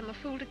suppose I'm a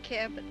fool to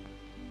care, but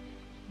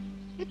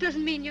it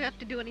doesn't mean you have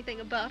to do anything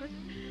about it.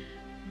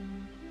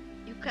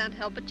 You can't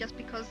help it just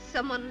because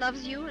someone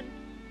loves you and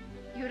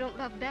you don't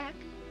love back.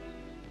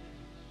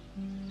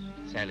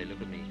 Sally, look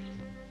at me.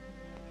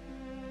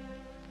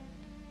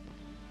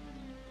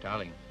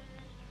 Darling,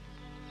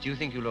 do you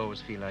think you'll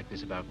always feel like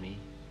this about me?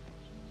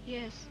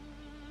 Yes.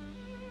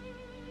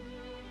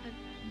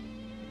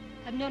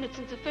 I've known it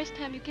since the first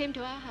time you came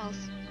to our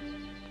house.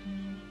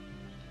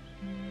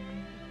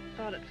 I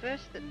thought at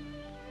first that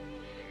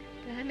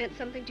I meant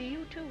something to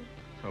you, too.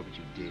 Oh, but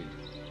you did.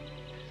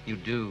 You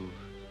do.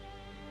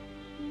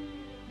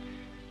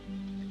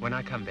 When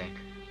I come back,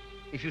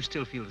 if you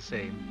still feel the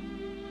same,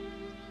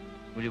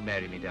 will you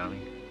marry me,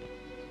 darling?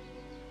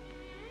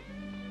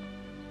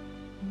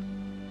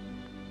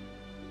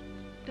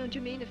 Don't you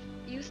mean if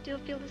you still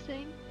feel the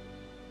same?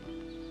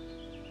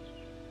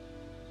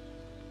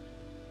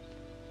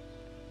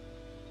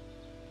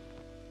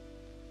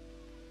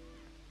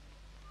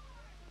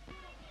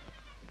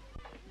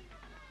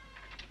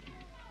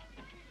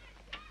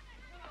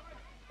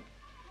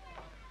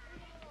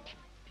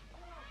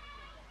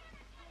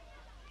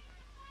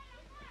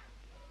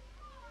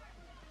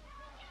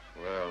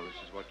 Well,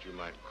 this is what you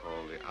might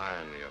call the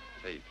irony of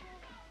fate.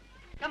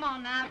 Come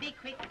on now, be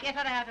quick. Get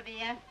her out of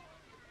here.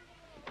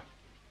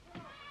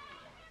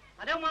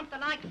 I don't want the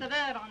likes of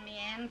her on me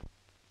end.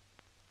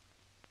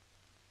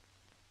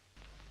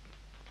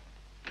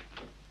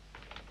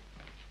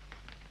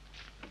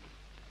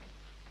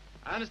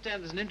 I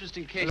understand there's an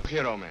interesting case. Look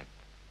here, old man.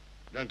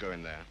 Don't go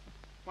in there.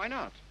 Why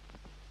not?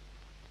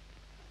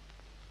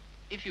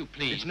 If you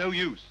please. It's no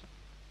use.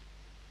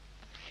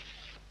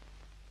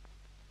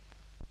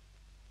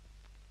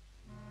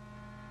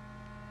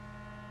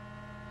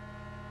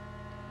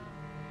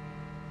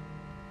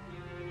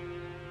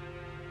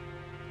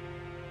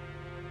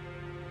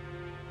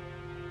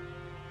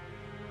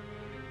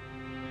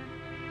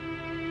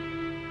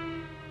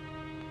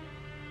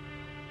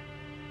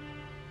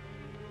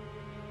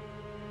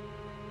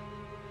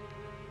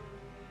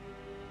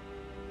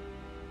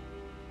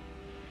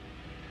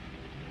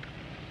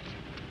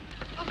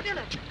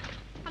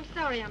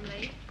 Sorry I'm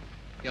late.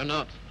 You're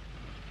not.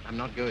 I'm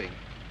not going.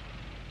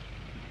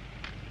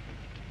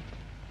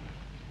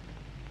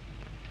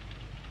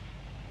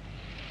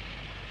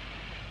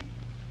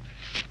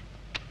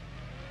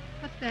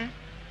 What's that?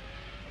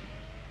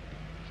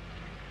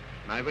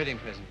 My wedding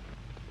present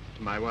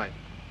to my wife.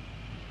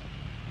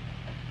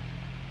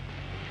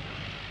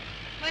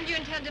 When do you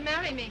intend to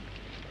marry me?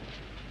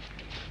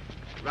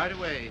 Right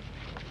away.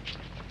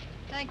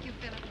 Thank you,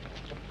 Philip.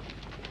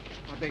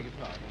 I beg your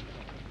pardon.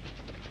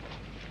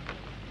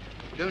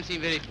 You don't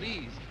seem very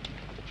pleased.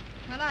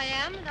 Well, I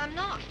am, and I'm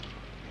not.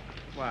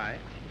 Why?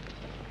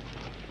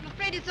 I'm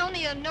afraid it's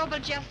only a noble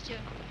gesture.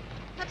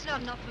 That's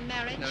not enough for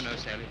marriage. No, no,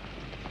 Sally.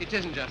 It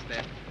isn't just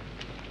that.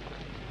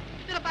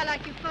 Philip, I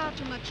like you far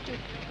too much to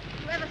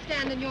ever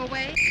stand in your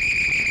way.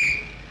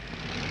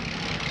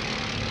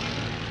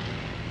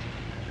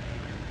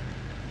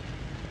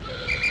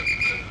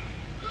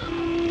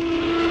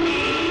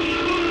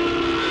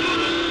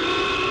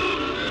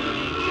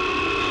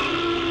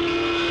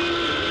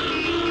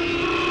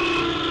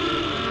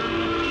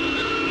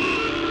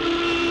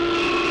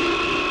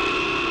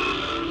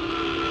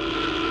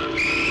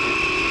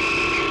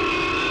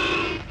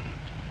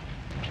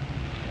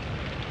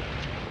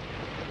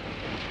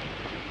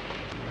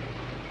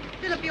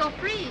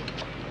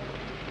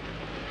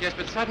 Yes,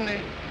 but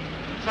suddenly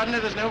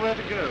there's nowhere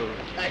to go.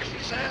 Taxi,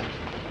 sir?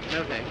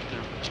 No, thanks,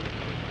 no.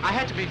 I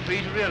had to be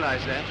free to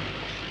realize that.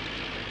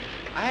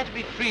 I had to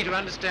be free to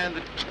understand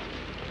that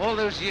all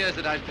those years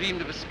that I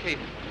dreamed of escape,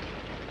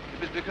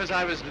 it was because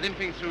I was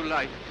limping through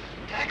life.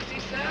 Taxi,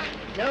 sir?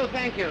 No,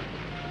 thank you.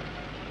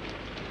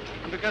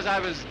 And because I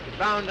was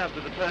bound up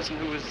with a person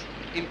who was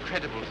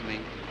incredible to me.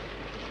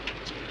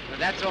 But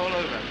that's all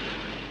over.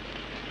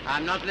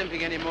 I'm not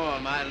limping anymore.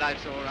 My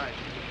life's all right.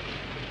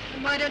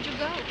 And why don't you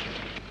go?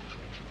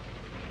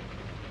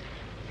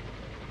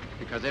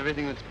 Because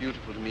everything that's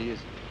beautiful to me is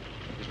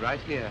right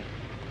here.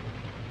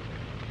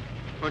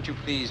 Won't you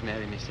please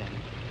marry me, Sally?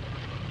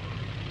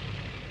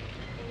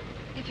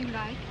 If you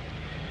like.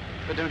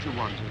 But don't you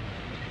want to?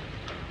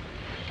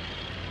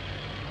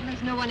 Well,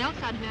 there's no one else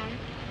I'd marry.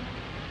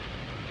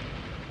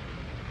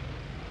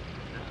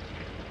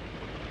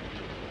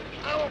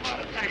 How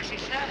about a taxi,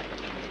 sir?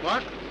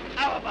 What?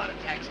 How about a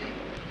taxi?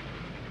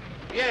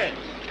 Yes.